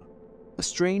camera. A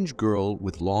strange girl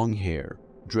with long hair,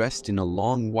 dressed in a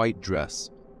long white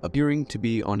dress, appearing to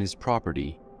be on his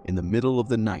property in the middle of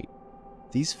the night.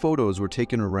 These photos were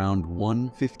taken around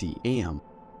 1:50 a.m.,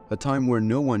 a time where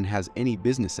no one has any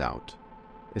business out,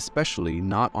 especially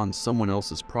not on someone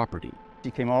else's property.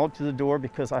 She came all up to the door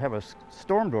because I have a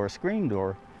storm door, a screen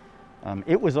door.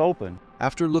 It was open.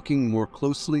 After looking more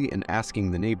closely and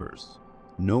asking the neighbors,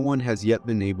 no one has yet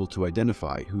been able to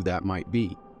identify who that might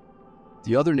be.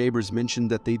 The other neighbors mentioned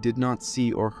that they did not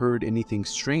see or heard anything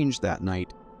strange that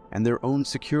night, and their own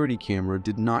security camera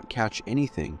did not catch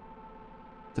anything.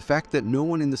 The fact that no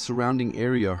one in the surrounding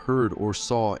area heard or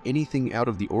saw anything out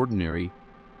of the ordinary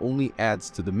only adds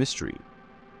to the mystery.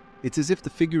 It's as if the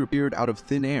figure appeared out of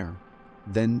thin air,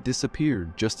 then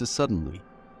disappeared just as suddenly,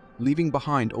 leaving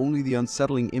behind only the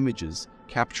unsettling images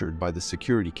captured by the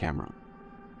security camera.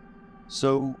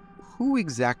 So, who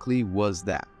exactly was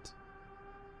that?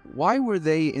 Why were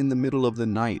they in the middle of the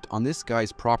night on this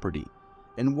guy's property,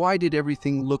 and why did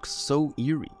everything look so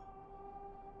eerie?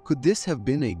 Could this have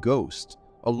been a ghost,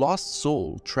 a lost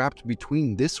soul trapped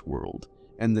between this world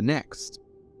and the next?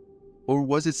 Or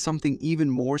was it something even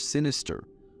more sinister,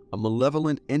 a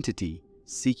malevolent entity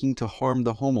seeking to harm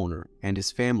the homeowner and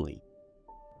his family?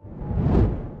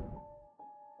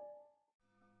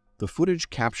 The footage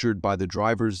captured by the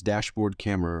driver's dashboard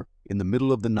camera in the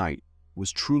middle of the night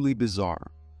was truly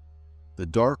bizarre. The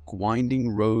dark, winding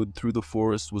road through the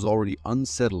forest was already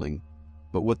unsettling,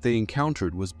 but what they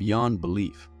encountered was beyond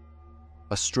belief.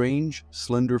 A strange,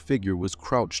 slender figure was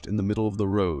crouched in the middle of the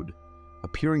road,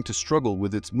 appearing to struggle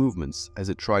with its movements as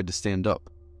it tried to stand up.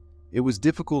 It was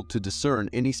difficult to discern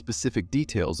any specific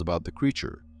details about the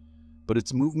creature, but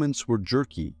its movements were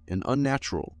jerky and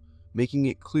unnatural, making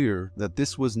it clear that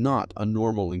this was not a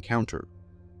normal encounter.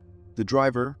 The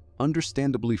driver,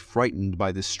 understandably frightened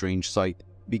by this strange sight,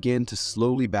 began to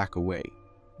slowly back away.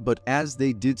 But as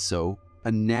they did so,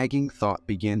 a nagging thought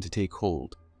began to take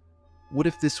hold. What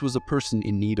if this was a person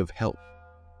in need of help?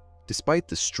 Despite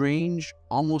the strange,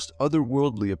 almost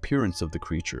otherworldly appearance of the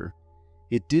creature,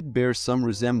 it did bear some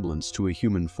resemblance to a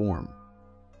human form.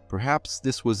 Perhaps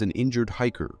this was an injured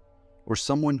hiker, or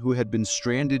someone who had been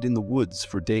stranded in the woods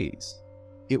for days.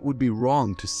 It would be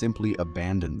wrong to simply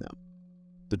abandon them.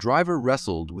 The driver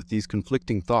wrestled with these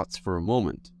conflicting thoughts for a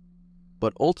moment,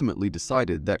 but ultimately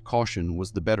decided that caution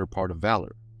was the better part of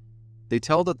valor. They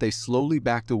tell that they slowly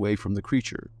backed away from the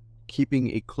creature,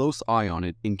 keeping a close eye on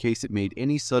it in case it made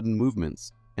any sudden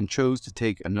movements, and chose to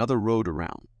take another road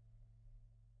around.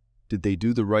 Did they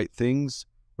do the right things,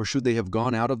 or should they have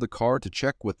gone out of the car to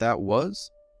check what that was?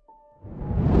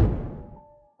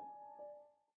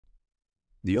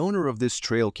 The owner of this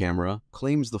trail camera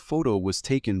claims the photo was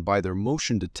taken by their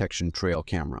motion detection trail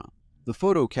camera. The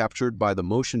photo captured by the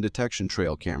motion detection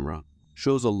trail camera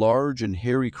shows a large and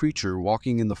hairy creature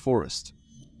walking in the forest.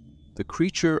 The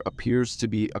creature appears to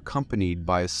be accompanied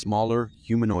by a smaller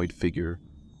humanoid figure,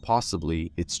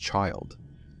 possibly its child.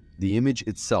 The image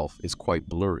itself is quite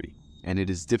blurry, and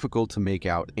it is difficult to make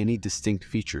out any distinct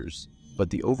features, but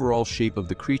the overall shape of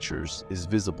the creatures is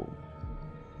visible.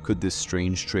 Could this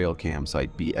strange trail cam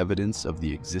site be evidence of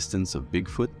the existence of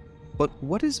Bigfoot? But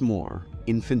what is more,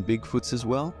 infant Bigfoots as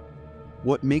well?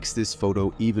 What makes this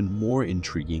photo even more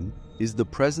intriguing is the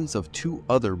presence of two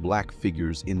other black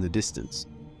figures in the distance.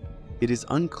 It is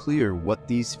unclear what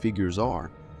these figures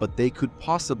are, but they could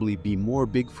possibly be more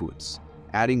Bigfoots,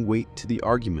 adding weight to the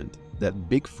argument that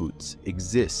Bigfoots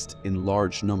exist in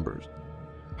large numbers.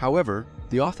 However,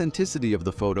 the authenticity of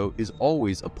the photo is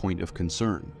always a point of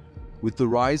concern. With the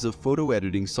rise of photo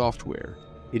editing software,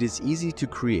 it is easy to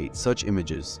create such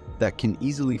images that can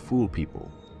easily fool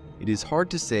people. It is hard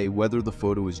to say whether the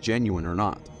photo is genuine or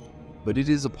not, but it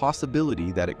is a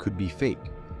possibility that it could be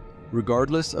fake.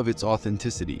 Regardless of its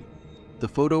authenticity, the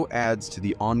photo adds to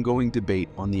the ongoing debate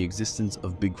on the existence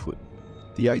of Bigfoot.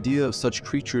 The idea of such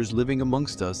creatures living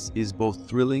amongst us is both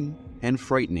thrilling and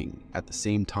frightening at the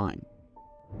same time.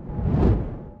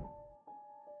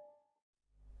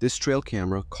 This trail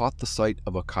camera caught the sight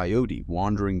of a coyote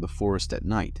wandering the forest at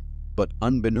night, but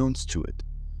unbeknownst to it,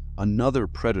 another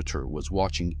predator was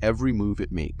watching every move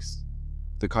it makes.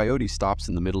 The coyote stops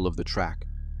in the middle of the track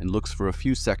and looks for a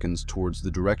few seconds towards the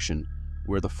direction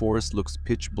where the forest looks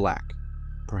pitch black,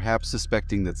 perhaps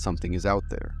suspecting that something is out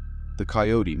there. The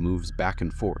coyote moves back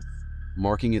and forth,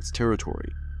 marking its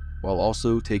territory, while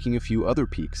also taking a few other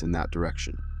peeks in that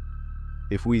direction.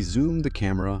 If we zoom the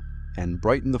camera and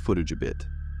brighten the footage a bit,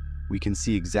 we can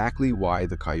see exactly why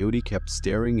the coyote kept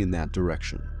staring in that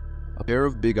direction. A pair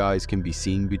of big eyes can be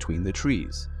seen between the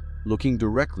trees, looking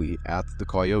directly at the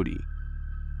coyote.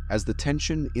 As the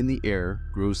tension in the air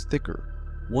grows thicker,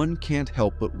 one can't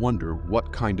help but wonder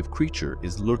what kind of creature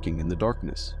is lurking in the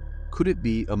darkness. Could it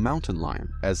be a mountain lion,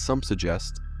 as some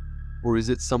suggest, or is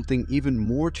it something even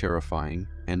more terrifying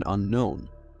and unknown?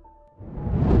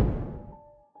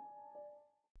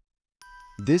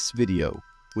 This video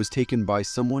was taken by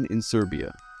someone in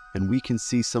Serbia, and we can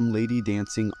see some lady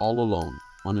dancing all alone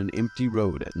on an empty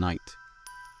road at night.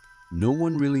 No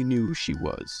one really knew who she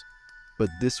was, but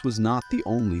this was not the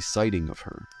only sighting of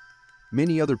her.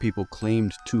 Many other people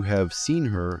claimed to have seen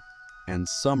her and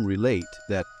some relate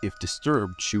that if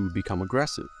disturbed, she would become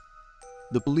aggressive.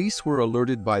 The police were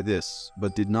alerted by this,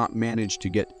 but did not manage to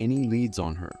get any leads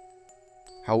on her.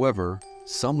 However,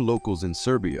 some locals in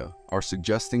Serbia are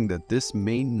suggesting that this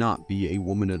may not be a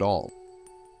woman at all,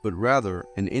 but rather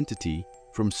an entity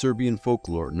from Serbian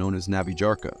folklore known as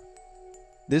Navijarka.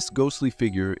 This ghostly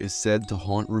figure is said to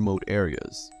haunt remote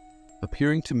areas,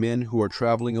 appearing to men who are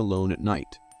traveling alone at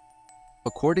night.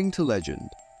 According to legend,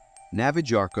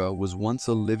 Navijarka was once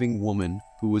a living woman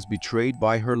who was betrayed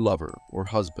by her lover or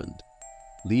husband,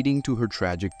 leading to her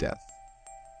tragic death.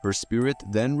 Her spirit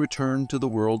then returned to the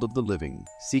world of the living,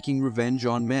 seeking revenge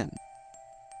on men.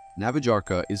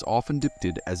 Navijarka is often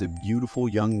depicted as a beautiful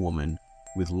young woman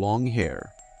with long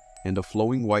hair and a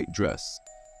flowing white dress,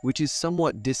 which is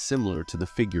somewhat dissimilar to the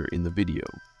figure in the video.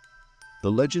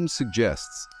 The legend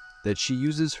suggests that she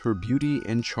uses her beauty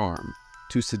and charm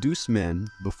to seduce men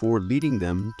before leading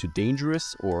them to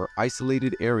dangerous or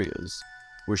isolated areas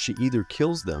where she either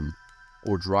kills them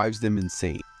or drives them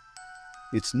insane.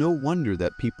 It's no wonder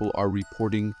that people are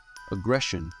reporting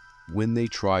aggression when they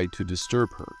try to disturb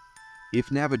her. If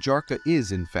Navijarka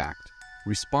is, in fact,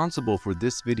 responsible for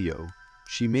this video,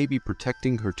 she may be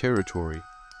protecting her territory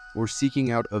or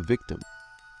seeking out a victim.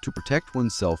 To protect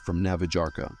oneself from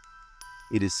Navijarka,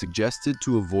 it is suggested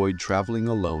to avoid traveling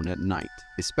alone at night,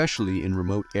 especially in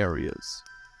remote areas.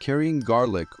 Carrying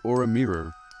garlic or a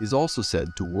mirror is also said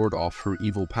to ward off her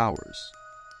evil powers.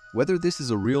 Whether this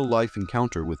is a real-life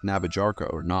encounter with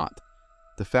Navijarka or not,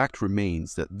 the fact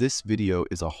remains that this video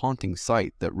is a haunting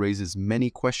sight that raises many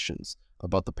questions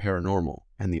about the paranormal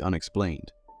and the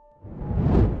unexplained.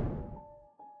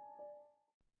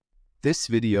 This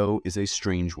video is a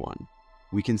strange one.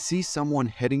 We can see someone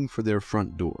heading for their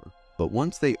front door, but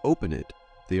once they open it,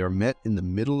 they are met in the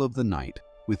middle of the night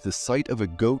with the sight of a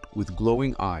goat with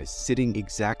glowing eyes sitting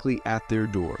exactly at their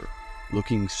door,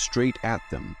 looking straight at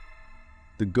them.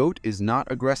 The goat is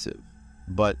not aggressive,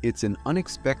 but it's an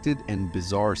unexpected and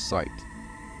bizarre sight,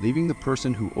 leaving the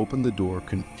person who opened the door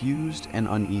confused and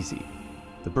uneasy.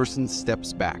 The person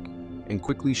steps back and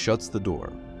quickly shuts the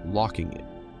door, locking it.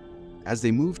 As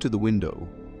they move to the window,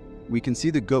 we can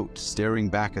see the goat staring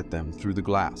back at them through the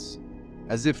glass,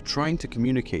 as if trying to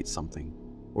communicate something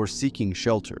or seeking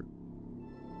shelter.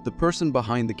 The person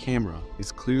behind the camera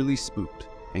is clearly spooked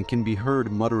and can be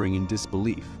heard muttering in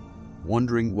disbelief,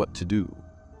 wondering what to do.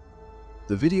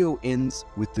 The video ends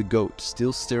with the goat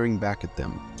still staring back at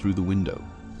them through the window.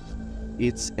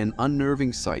 It's an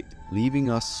unnerving sight, leaving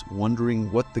us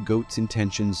wondering what the goat's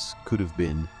intentions could have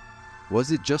been.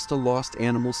 Was it just a lost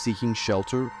animal seeking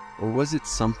shelter, or was it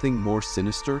something more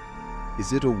sinister?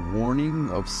 Is it a warning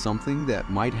of something that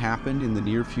might happen in the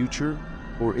near future,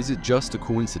 or is it just a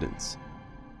coincidence?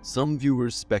 Some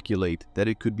viewers speculate that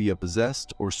it could be a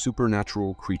possessed or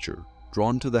supernatural creature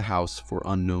drawn to the house for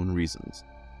unknown reasons.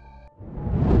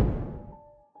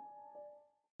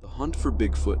 The hunt for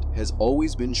Bigfoot has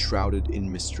always been shrouded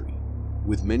in mystery,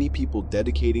 with many people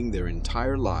dedicating their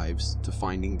entire lives to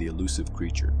finding the elusive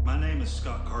creature. My name is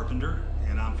Scott Carpenter,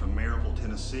 and I'm from Maryville,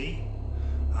 Tennessee.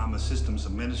 I'm a systems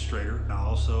administrator. I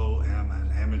also am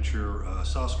an amateur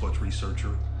Sasquatch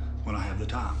researcher when I have the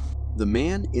time. The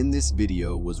man in this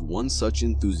video was one such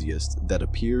enthusiast that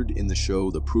appeared in the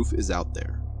show The Proof Is Out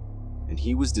There, and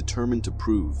he was determined to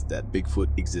prove that Bigfoot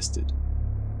existed.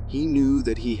 He knew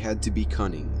that he had to be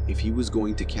cunning if he was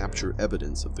going to capture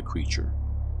evidence of the creature,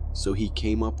 so he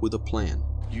came up with a plan.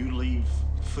 You leave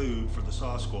food for the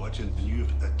Sasquatch and you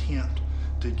attempt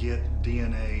to get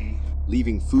DNA.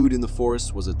 Leaving food in the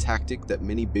forest was a tactic that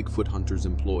many Bigfoot hunters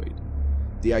employed.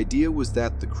 The idea was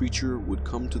that the creature would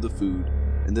come to the food,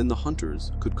 and then the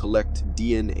hunters could collect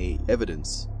DNA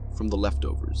evidence from the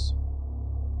leftovers.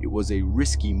 It was a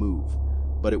risky move,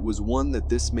 but it was one that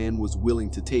this man was willing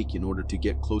to take in order to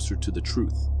get closer to the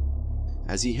truth.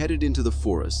 As he headed into the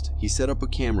forest, he set up a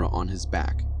camera on his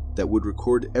back that would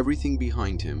record everything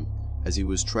behind him as he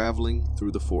was traveling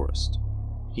through the forest.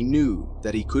 He knew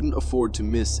that he couldn't afford to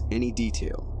miss any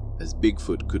detail, as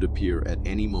Bigfoot could appear at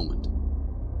any moment.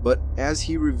 But as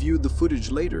he reviewed the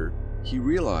footage later, he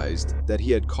realized that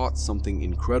he had caught something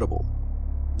incredible.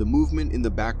 The movement in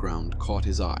the background caught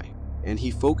his eye, and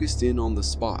he focused in on the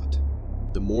spot.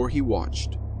 The more he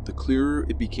watched, the clearer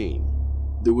it became.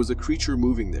 There was a creature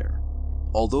moving there.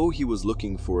 Although he was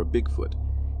looking for a Bigfoot,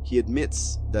 he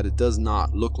admits that it does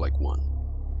not look like one,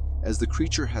 as the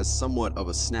creature has somewhat of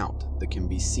a snout that can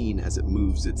be seen as it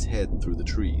moves its head through the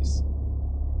trees.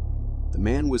 The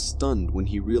man was stunned when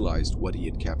he realized what he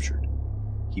had captured.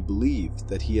 He believed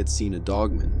that he had seen a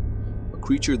dogman, a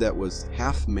creature that was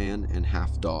half man and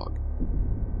half dog.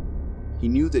 He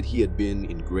knew that he had been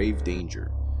in grave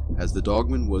danger, as the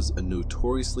dogman was a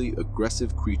notoriously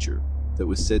aggressive creature that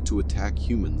was said to attack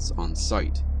humans on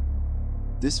sight.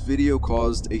 This video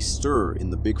caused a stir in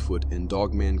the Bigfoot and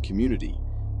dogman community,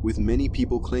 with many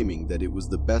people claiming that it was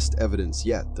the best evidence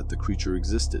yet that the creature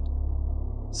existed.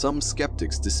 Some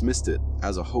skeptics dismissed it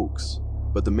as a hoax,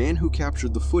 but the man who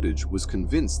captured the footage was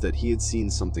convinced that he had seen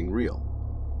something real.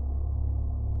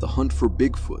 The hunt for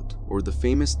Bigfoot, or the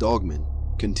famous dogman,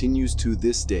 continues to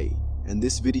this day, and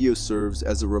this video serves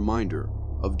as a reminder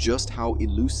of just how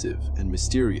elusive and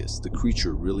mysterious the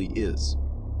creature really is.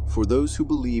 For those who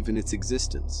believe in its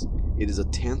existence, it is a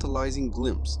tantalizing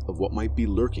glimpse of what might be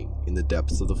lurking in the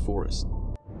depths of the forest.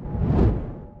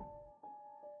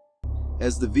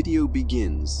 As the video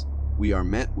begins, we are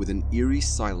met with an eerie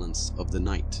silence of the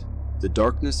night. The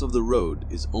darkness of the road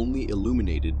is only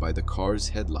illuminated by the car's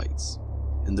headlights,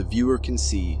 and the viewer can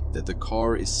see that the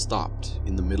car is stopped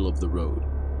in the middle of the road.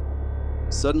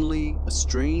 Suddenly, a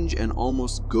strange and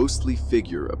almost ghostly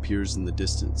figure appears in the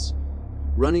distance,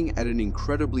 running at an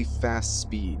incredibly fast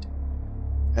speed.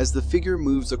 As the figure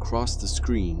moves across the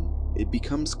screen, it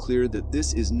becomes clear that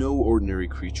this is no ordinary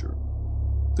creature.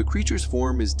 The creature's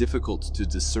form is difficult to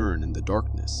discern in the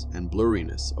darkness and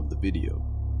blurriness of the video,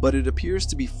 but it appears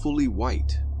to be fully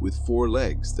white, with 4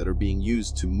 legs that are being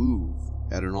used to move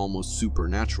at an almost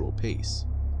supernatural pace.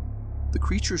 The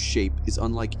creature's shape is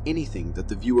unlike anything that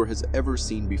the viewer has ever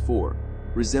seen before,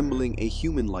 resembling a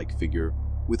human-like figure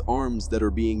with arms that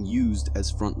are being used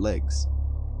as front legs.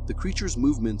 The creature's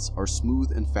movements are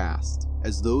smooth and fast,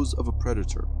 as those of a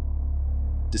predator.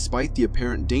 Despite the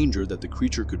apparent danger that the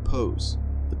creature could pose,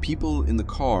 the people in the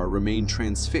car remain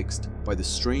transfixed by the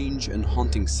strange and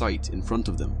haunting sight in front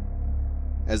of them.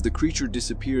 As the creature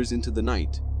disappears into the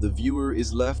night, the viewer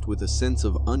is left with a sense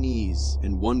of unease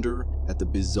and wonder at the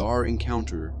bizarre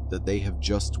encounter that they have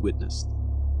just witnessed.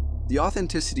 The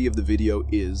authenticity of the video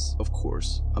is, of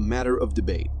course, a matter of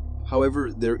debate.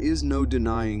 However, there is no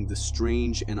denying the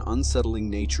strange and unsettling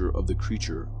nature of the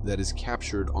creature that is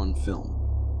captured on film.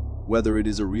 Whether it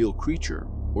is a real creature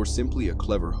or simply a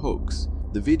clever hoax,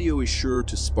 the video is sure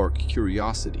to spark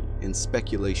curiosity and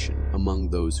speculation among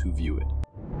those who view it.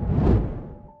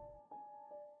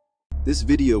 This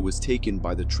video was taken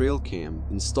by the Trailcam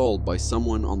installed by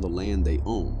someone on the land they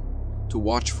own to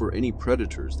watch for any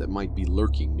predators that might be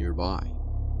lurking nearby.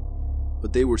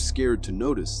 But they were scared to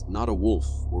notice not a wolf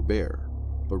or bear,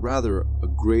 but rather a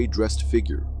gray-dressed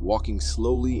figure walking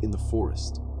slowly in the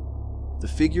forest. The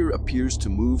figure appears to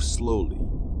move slowly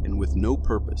and with no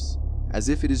purpose, as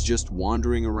if it is just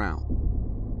wandering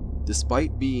around.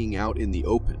 Despite being out in the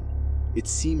open, it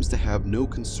seems to have no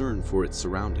concern for its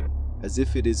surrounding, as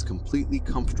if it is completely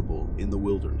comfortable in the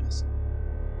wilderness.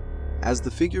 As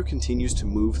the figure continues to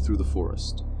move through the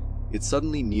forest, it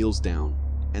suddenly kneels down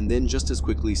and then just as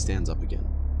quickly stands up again.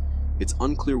 It's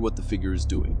unclear what the figure is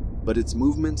doing, but its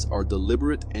movements are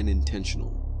deliberate and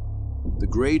intentional. The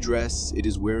gray dress it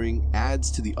is wearing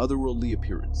adds to the otherworldly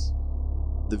appearance.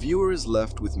 The viewer is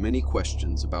left with many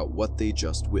questions about what they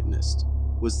just witnessed.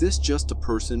 Was this just a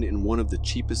person in one of the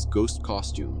cheapest ghost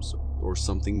costumes, or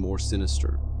something more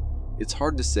sinister? It's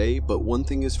hard to say, but one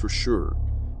thing is for sure.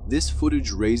 This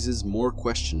footage raises more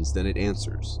questions than it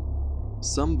answers.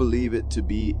 Some believe it to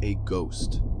be a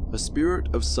ghost, a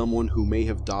spirit of someone who may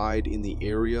have died in the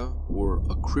area, or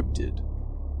a cryptid,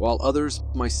 while others,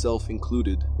 myself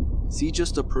included, see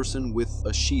just a person with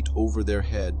a sheet over their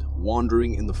head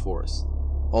wandering in the forest.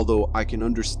 Although I can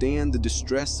understand the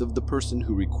distress of the person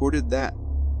who recorded that,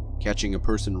 catching a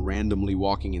person randomly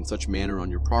walking in such manner on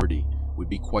your property would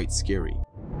be quite scary.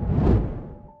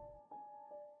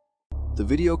 The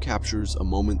video captures a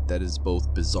moment that is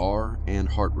both bizarre and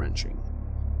heart-wrenching.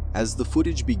 As the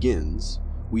footage begins,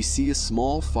 we see a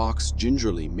small fox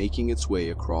gingerly making its way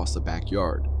across a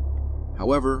backyard.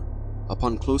 However,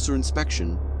 upon closer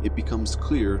inspection, it becomes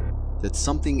clear that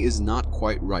something is not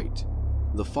quite right.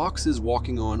 The fox is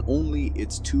walking on only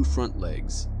its 2 front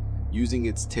legs, using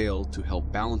its tail to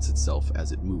help balance itself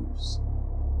as it moves.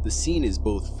 The scene is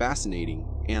both fascinating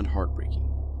and heartbreaking.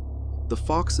 The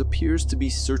fox appears to be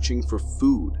searching for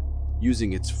food,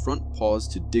 using its front paws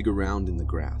to dig around in the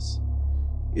grass.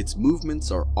 Its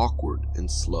movements are awkward and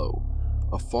slow,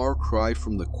 a far cry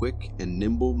from the quick and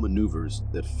nimble maneuvers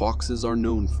that foxes are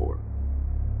known for.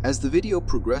 As the video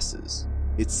progresses,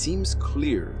 it seems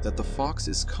clear that the fox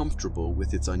is comfortable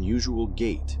with its unusual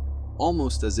gait,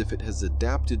 almost as if it has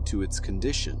adapted to its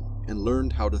condition and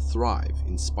learned how to thrive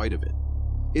in spite of it.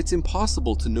 It's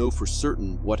impossible to know for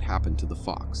certain what happened to the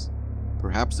fox.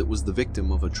 Perhaps it was the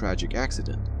victim of a tragic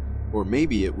accident, or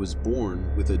maybe it was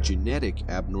born with a genetic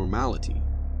abnormality.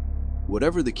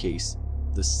 Whatever the case,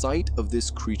 The sight of this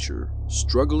creature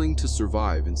struggling to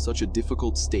survive in such a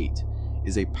difficult state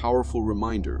is a powerful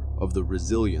reminder of the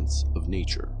resilience of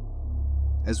nature.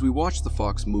 As we watch the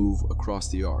fox move across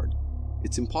the yard,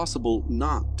 it's impossible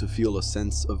not to feel a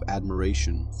sense of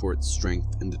admiration for its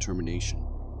strength and determination.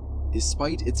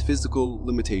 Despite its physical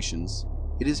limitations,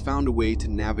 it has found a way to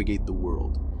navigate the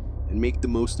world and make the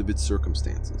most of its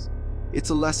circumstances. It's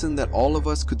a lesson that all of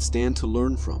us could stand to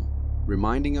learn from,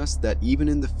 reminding us that even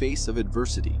in the face of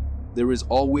adversity, there is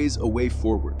always a way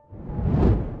forward.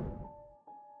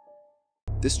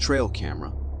 This trail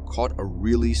camera caught a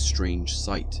really strange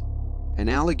sight. An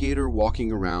alligator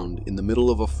walking around in the middle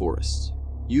of a forest.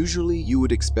 Usually you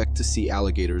would expect to see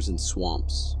alligators in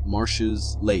swamps,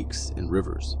 marshes, lakes, and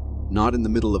rivers, not in the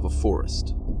middle of a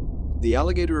forest. The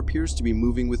alligator appears to be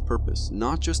moving with purpose,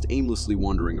 not just aimlessly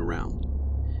wandering around.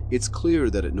 It's clear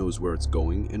that it knows where it's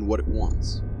going and what it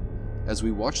wants. As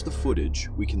we watch the footage,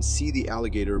 we can see the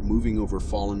alligator moving over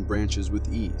fallen branches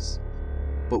with ease.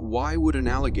 But why would an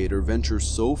alligator venture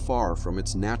so far from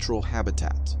its natural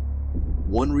habitat?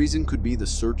 One reason could be the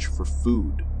search for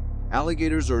food.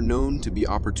 Alligators are known to be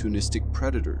opportunistic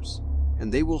predators,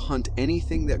 and they will hunt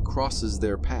anything that crosses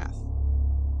their path.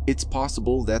 It's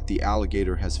possible that the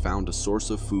alligator has found a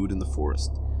source of food in the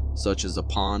forest, such as a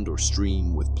pond or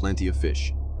stream with plenty of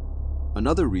fish.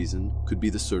 Another reason could be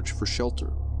the search for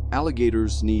shelter.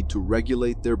 Alligators need to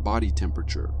regulate their body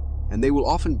temperature, and they will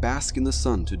often bask in the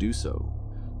sun to do so.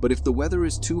 But if the weather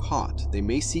is too hot, they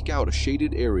may seek out a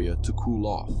shaded area to cool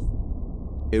off.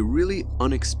 A really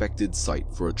unexpected sight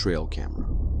for a trail camera,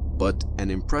 but an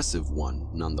impressive one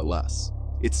nonetheless.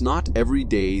 It's not every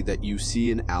day that you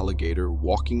see an alligator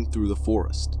walking through the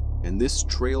forest, and this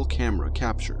trail camera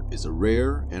capture is a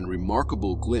rare and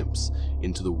remarkable glimpse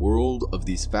into the world of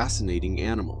these fascinating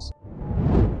animals.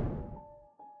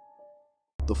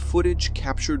 The footage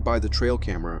captured by the trail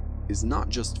camera is not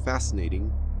just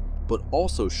fascinating, but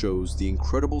also shows the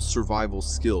incredible survival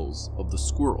skills of the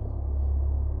squirrel.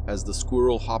 As the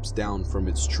squirrel hops down from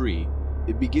its tree,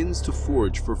 it begins to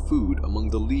forage for food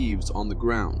among the leaves on the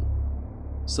ground.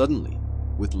 Suddenly,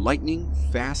 with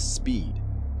lightning-fast speed,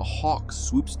 a hawk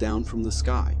swoops down from the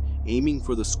sky, aiming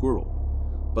for the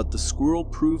squirrel. But the squirrel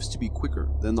proves to be quicker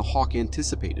than the hawk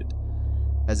anticipated,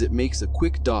 as it makes a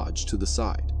quick dodge to the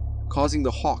side, causing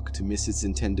the hawk to miss its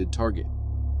intended target.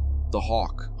 The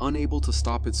hawk, unable to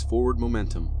stop its forward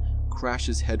momentum,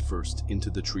 crashes headfirst into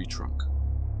the tree trunk.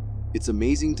 It's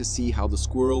amazing to see how the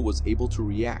squirrel was able to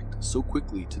react so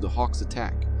quickly to the hawk's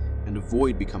attack and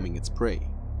avoid becoming its prey.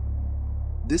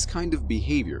 This kind of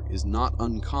behavior is not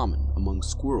uncommon among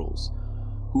squirrels,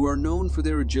 who are known for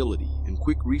their agility and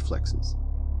quick reflexes.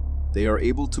 They are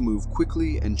able to move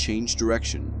quickly and change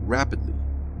direction rapidly,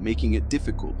 making it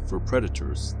difficult for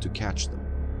predators to catch them.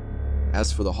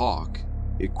 As for the hawk,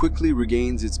 it quickly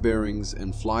regains its bearings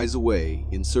and flies away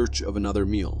in search of another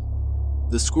meal.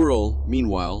 The squirrel,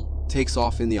 meanwhile, takes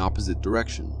off in the opposite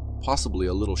direction, possibly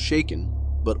a little shaken,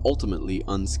 but ultimately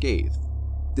unscathed.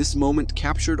 This moment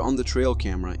captured on the trail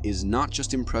camera is not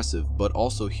just impressive, but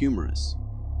also humorous.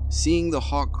 Seeing the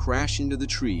hawk crash into the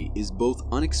tree is both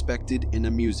unexpected and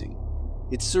amusing.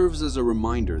 It serves as a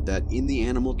reminder that in the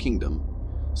animal kingdom,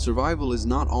 survival is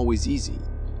not always easy,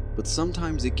 but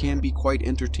sometimes it can be quite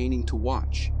entertaining to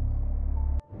watch.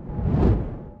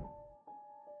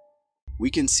 We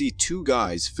can see two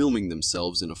guys filming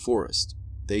themselves in a forest.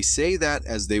 They say that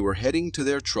as they were heading to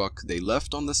their truck they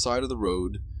left on the side of the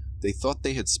road, they thought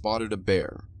they had spotted a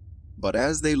bear. But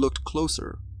as they looked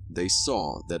closer, they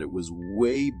saw that it was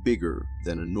way bigger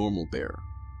than a normal bear.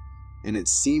 And it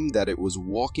seemed that it was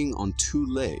walking on two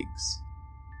legs.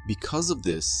 Because of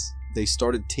this, they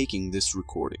started taking this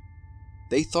recording.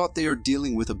 They thought they are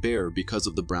dealing with a bear because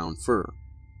of the brown fur,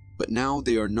 but now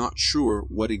they are not sure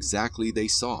what exactly they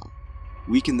saw.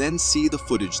 We can then see the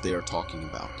footage they are talking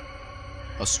about.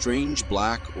 A strange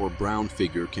black or brown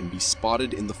figure can be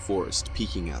spotted in the forest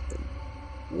peeking at them.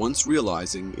 Once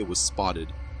realizing it was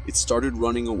spotted, it started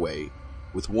running away,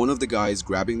 with one of the guys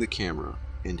grabbing the camera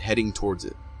and heading towards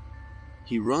it.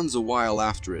 He runs a while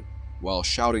after it, while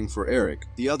shouting for Eric,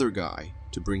 the other guy,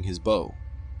 to bring his bow.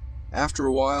 After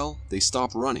a while, they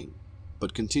stop running,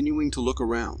 but continuing to look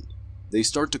around. They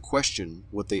start to question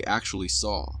what they actually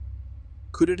saw.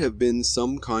 Could it have been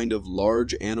some kind of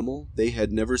large animal they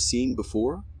had never seen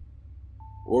before?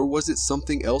 Or was it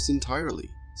something else entirely,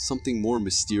 something more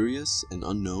mysterious and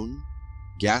unknown?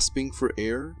 Gasping for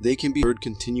air, they can be heard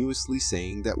continuously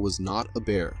saying that was not a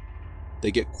bear.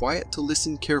 They get quiet to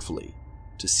listen carefully,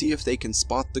 to see if they can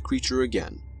spot the creature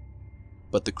again.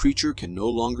 But the creature can no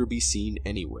longer be seen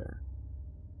anywhere.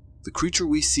 The creature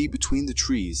we see between the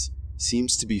trees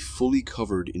seems to be fully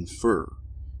covered in fur,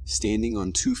 standing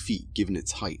on 2 feet given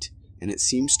its height, and it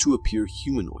seems to appear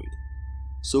humanoid.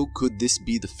 So could this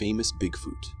be the famous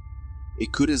Bigfoot?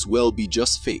 It could as well be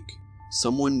just fake,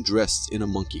 someone dressed in a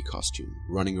monkey costume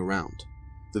running around.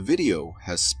 The video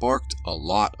has sparked a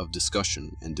lot of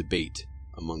discussion and debate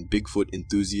among Bigfoot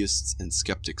enthusiasts and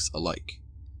skeptics alike.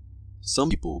 Some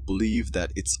people believe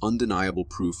that it's undeniable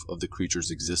proof of the creature's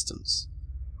existence,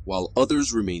 while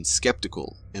others remain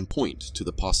skeptical and point to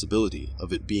the possibility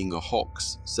of it being a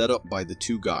hoax set up by the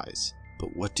 2 guys.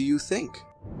 But what do you think?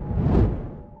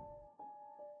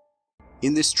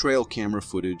 In this trail camera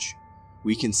footage,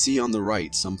 we can see on the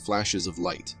right some flashes of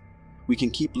light. We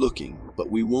can keep looking, but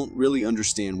we won't really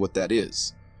understand what that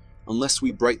is, unless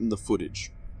we brighten the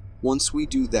footage. Once we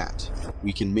do that,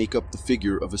 we can make up the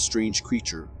figure of a strange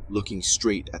creature looking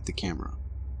straight at the camera.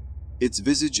 Its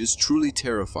visage is truly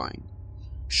terrifying,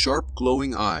 sharp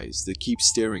glowing eyes that keep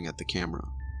staring at the camera.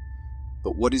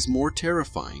 But what is more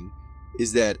terrifying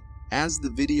is that as the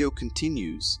video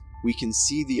continues, we can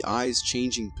see the eyes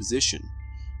changing position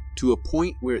to a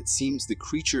point where it seems the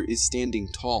creature is standing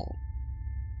tall.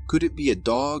 Could it be a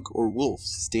dog or wolf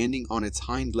standing on its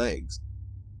hind legs?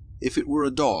 If it were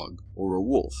a dog or a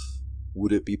wolf,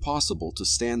 would it be possible to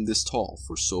stand this tall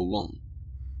for so long?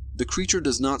 The creature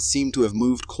does not seem to have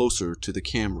moved closer to the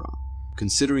camera,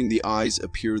 considering the eyes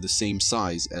appear the same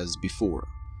size as before,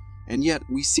 and yet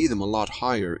we see them a lot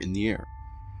higher in the air.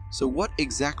 So what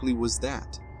exactly was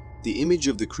that? The image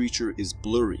of the creature is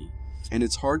blurry, and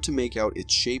it's hard to make out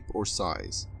its shape or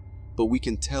size, but we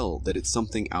can tell that it's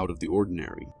something out of the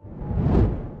ordinary.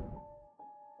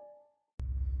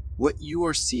 What you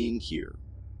are seeing here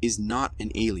is not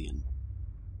an alien,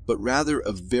 but rather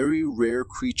a very rare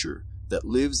creature that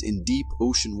lives in deep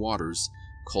ocean waters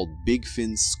called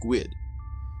bigfin squid.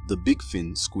 The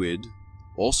bigfin squid,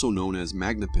 also known as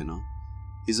Magnapinna,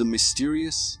 is a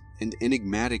mysterious and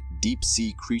enigmatic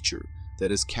deep-sea creature that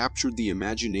has captured the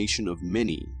imagination of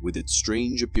many with its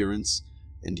strange appearance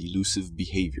and elusive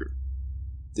behavior.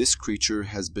 This creature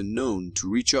has been known to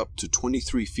reach up to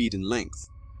 23 feet in length,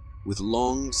 with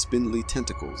long, spindly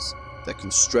tentacles that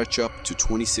can stretch up to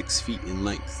 26 feet in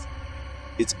length.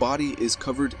 Its body is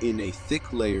covered in a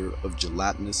thick layer of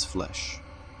gelatinous flesh,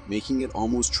 making it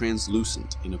almost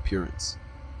translucent in appearance.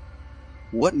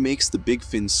 What makes the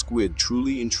bigfin squid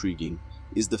truly intriguing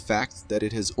is the fact that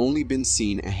it has only been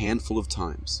seen a handful of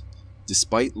times,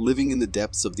 despite living in the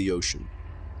depths of the ocean.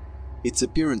 Its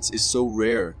appearance is so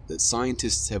rare that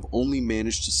scientists have only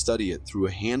managed to study it through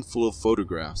a handful of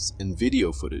photographs and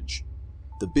video footage.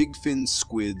 The bigfin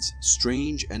squid's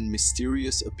strange and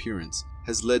mysterious appearance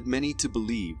has led many to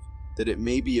believe that it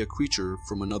may be a creature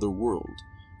from another world,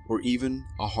 or even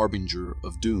a harbinger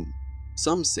of doom.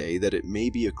 Some say that it may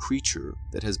be a creature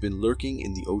that has been lurking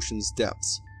in the ocean's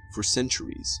depths for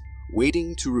centuries,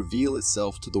 waiting to reveal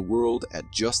itself to the world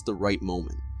at just the right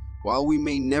moment. While we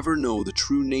may never know the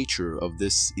true nature of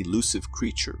this elusive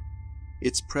creature,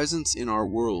 its presence in our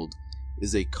world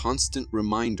is a constant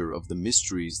reminder of the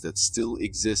mysteries that still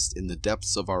exist in the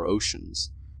depths of our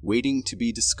oceans, waiting to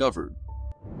be discovered.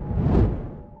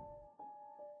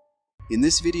 In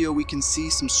this video, we can see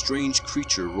some strange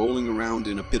creature rolling around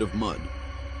in a pit of mud.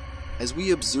 As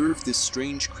we observe this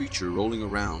strange creature rolling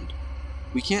around,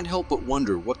 we can't help but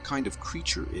wonder what kind of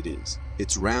creature it is.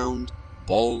 Its round,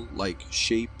 ball-like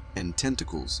shape and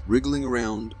tentacles wriggling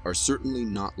around are certainly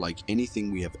not like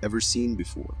anything we have ever seen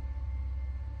before.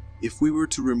 If we were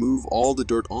to remove all the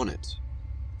dirt on it,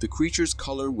 the creature's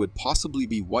color would possibly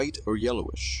be white or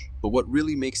yellowish, but what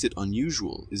really makes it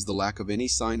unusual is the lack of any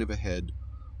sign of a head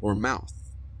or mouth.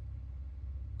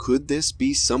 Could this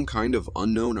be some kind of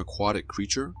unknown aquatic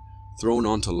creature thrown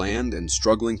onto land and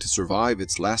struggling to survive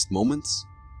its last moments?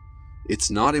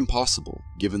 It's not impossible,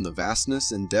 given the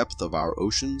vastness and depth of our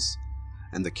oceans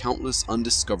and the countless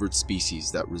undiscovered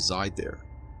species that reside there.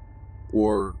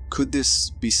 Or could this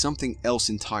be something else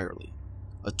entirely?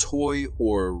 A toy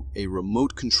or a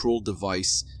remote-controlled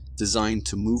device designed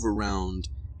to move around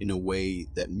in a way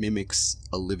that mimics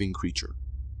a living creature?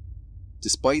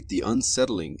 Despite the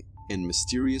unsettling and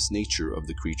mysterious nature of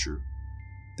the creature,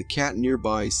 the cat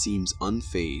nearby seems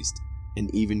unfazed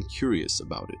and even curious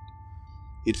about it.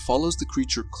 It follows the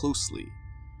creature closely,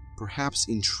 perhaps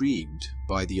intrigued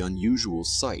by the unusual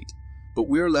sight, but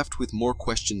we are left with more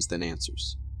questions than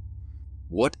answers.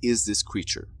 What is this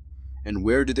creature, and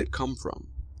where did it come from?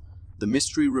 The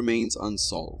mystery remains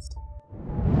unsolved.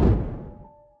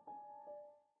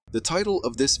 The title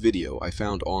of this video I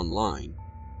found online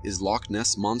is Loch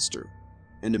Ness Monster,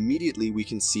 and immediately we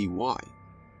can see why.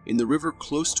 In the river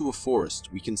close to a forest,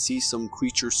 we can see some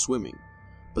creature swimming,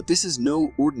 But this is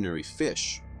no ordinary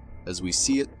fish. As we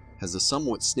see, it has a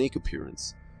somewhat snake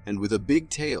appearance, and with a big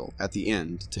tail at the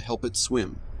end to help it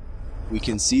swim. We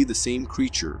can see the same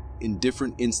creature in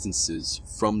different instances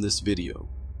from this video.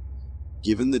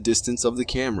 Given the distance of the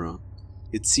camera,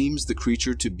 it seems the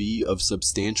creature to be of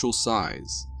substantial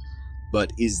size.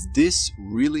 But is this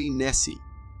really Nessie?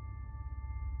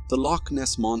 The Loch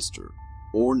Ness Monster,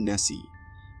 or Nessie,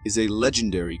 is a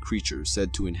legendary creature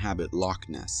said to inhabit Loch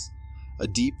Ness, a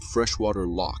deep freshwater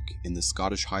loch in the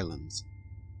Scottish Highlands.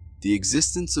 The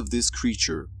existence of this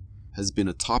creature has been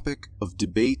a topic of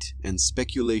debate and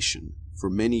speculation for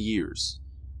many years,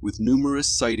 with numerous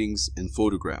sightings and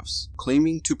photographs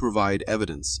claiming to provide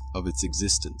evidence of its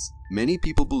existence. Many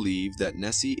people believe that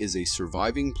Nessie is a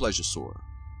surviving plesiosaur,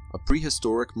 a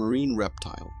prehistoric marine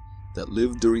reptile that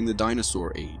lived during the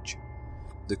dinosaur age.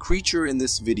 The creature in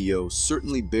this video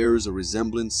certainly bears a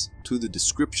resemblance to the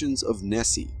descriptions of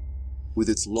Nessie, with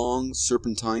its long,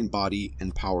 serpentine body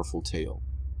and powerful tail.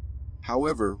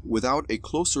 However, without a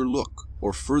closer look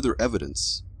or further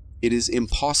evidence, it is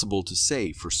impossible to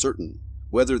say for certain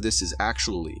whether this is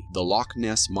actually the Loch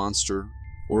Ness Monster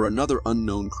or another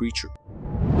unknown creature.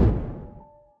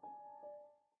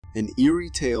 An eerie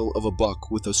tale of a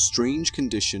buck with a strange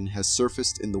condition has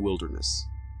surfaced in the wilderness.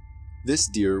 This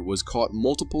deer was caught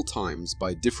multiple times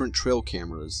by different trail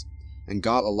cameras and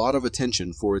got a lot of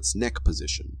attention for its neck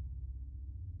position.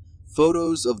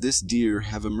 Photos of this deer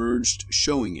have emerged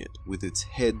showing it with its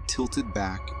head tilted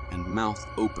back and mouth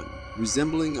open,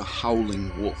 resembling a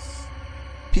howling wolf.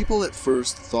 People at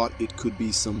first thought it could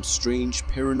be some strange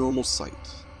paranormal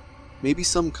sight, maybe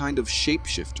some kind of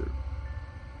shapeshifter,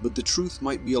 but the truth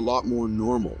might be a lot more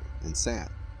normal and sad.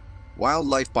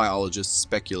 Wildlife biologists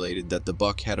speculated that the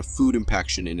buck had a food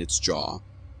impaction in its jaw,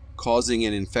 causing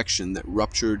an infection that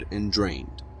ruptured and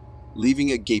drained,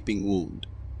 leaving a gaping wound.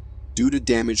 Due to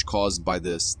damage caused by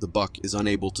this, the buck is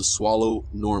unable to swallow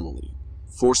normally,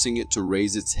 forcing it to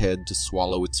raise its head to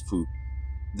swallow its food.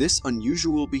 This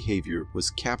unusual behavior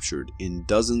was captured in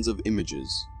dozens of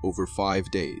images over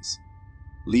 5 days,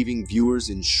 leaving viewers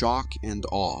in shock and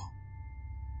awe.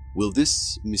 Will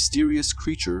this mysterious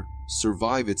creature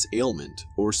survive its ailment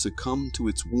or succumb to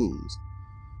its wounds?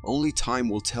 Only time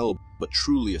will tell, but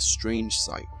truly a strange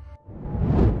sight.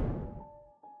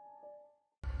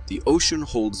 The ocean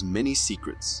holds many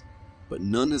secrets, but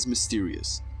none as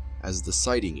mysterious as the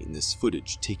sighting in this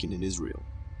footage taken in Israel.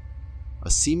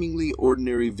 A seemingly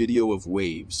ordinary video of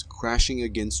waves crashing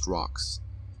against rocks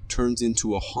turns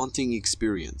into a haunting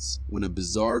experience when a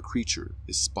bizarre creature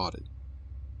is spotted.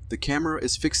 The camera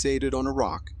is fixated on a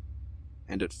rock,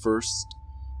 and at first,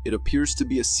 it appears to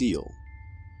be a seal.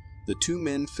 The two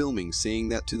men filming saying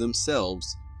that to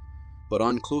themselves, but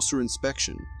on closer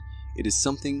inspection, it is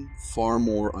something far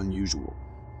more unusual.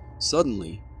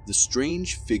 Suddenly, the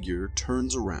strange figure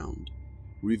turns around,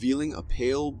 revealing a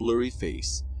pale, blurry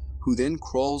face, who then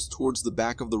crawls towards the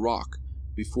back of the rock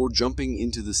before jumping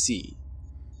into the sea.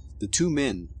 The two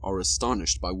men are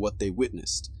astonished by what they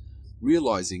witnessed,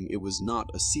 realizing it was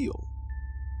not a seal.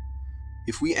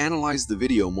 If we analyze the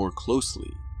video more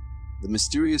closely, the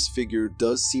mysterious figure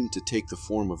does seem to take the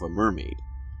form of a mermaid,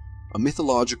 a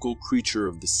mythological creature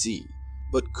of the sea.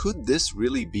 But could this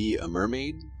really be a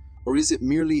mermaid? Or is it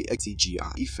merely a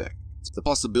CGI effect? The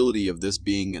possibility of this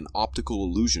being an optical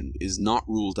illusion is not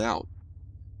ruled out,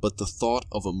 but the thought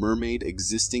of a mermaid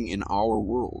existing in our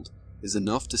world is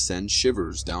enough to send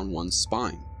shivers down one's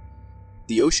spine.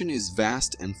 The ocean is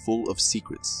vast and full of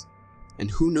secrets, and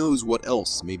who knows what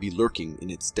else may be lurking in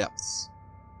its depths.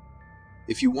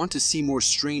 If you want to see more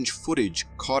strange footage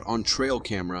caught on trail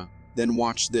camera, then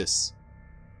watch this.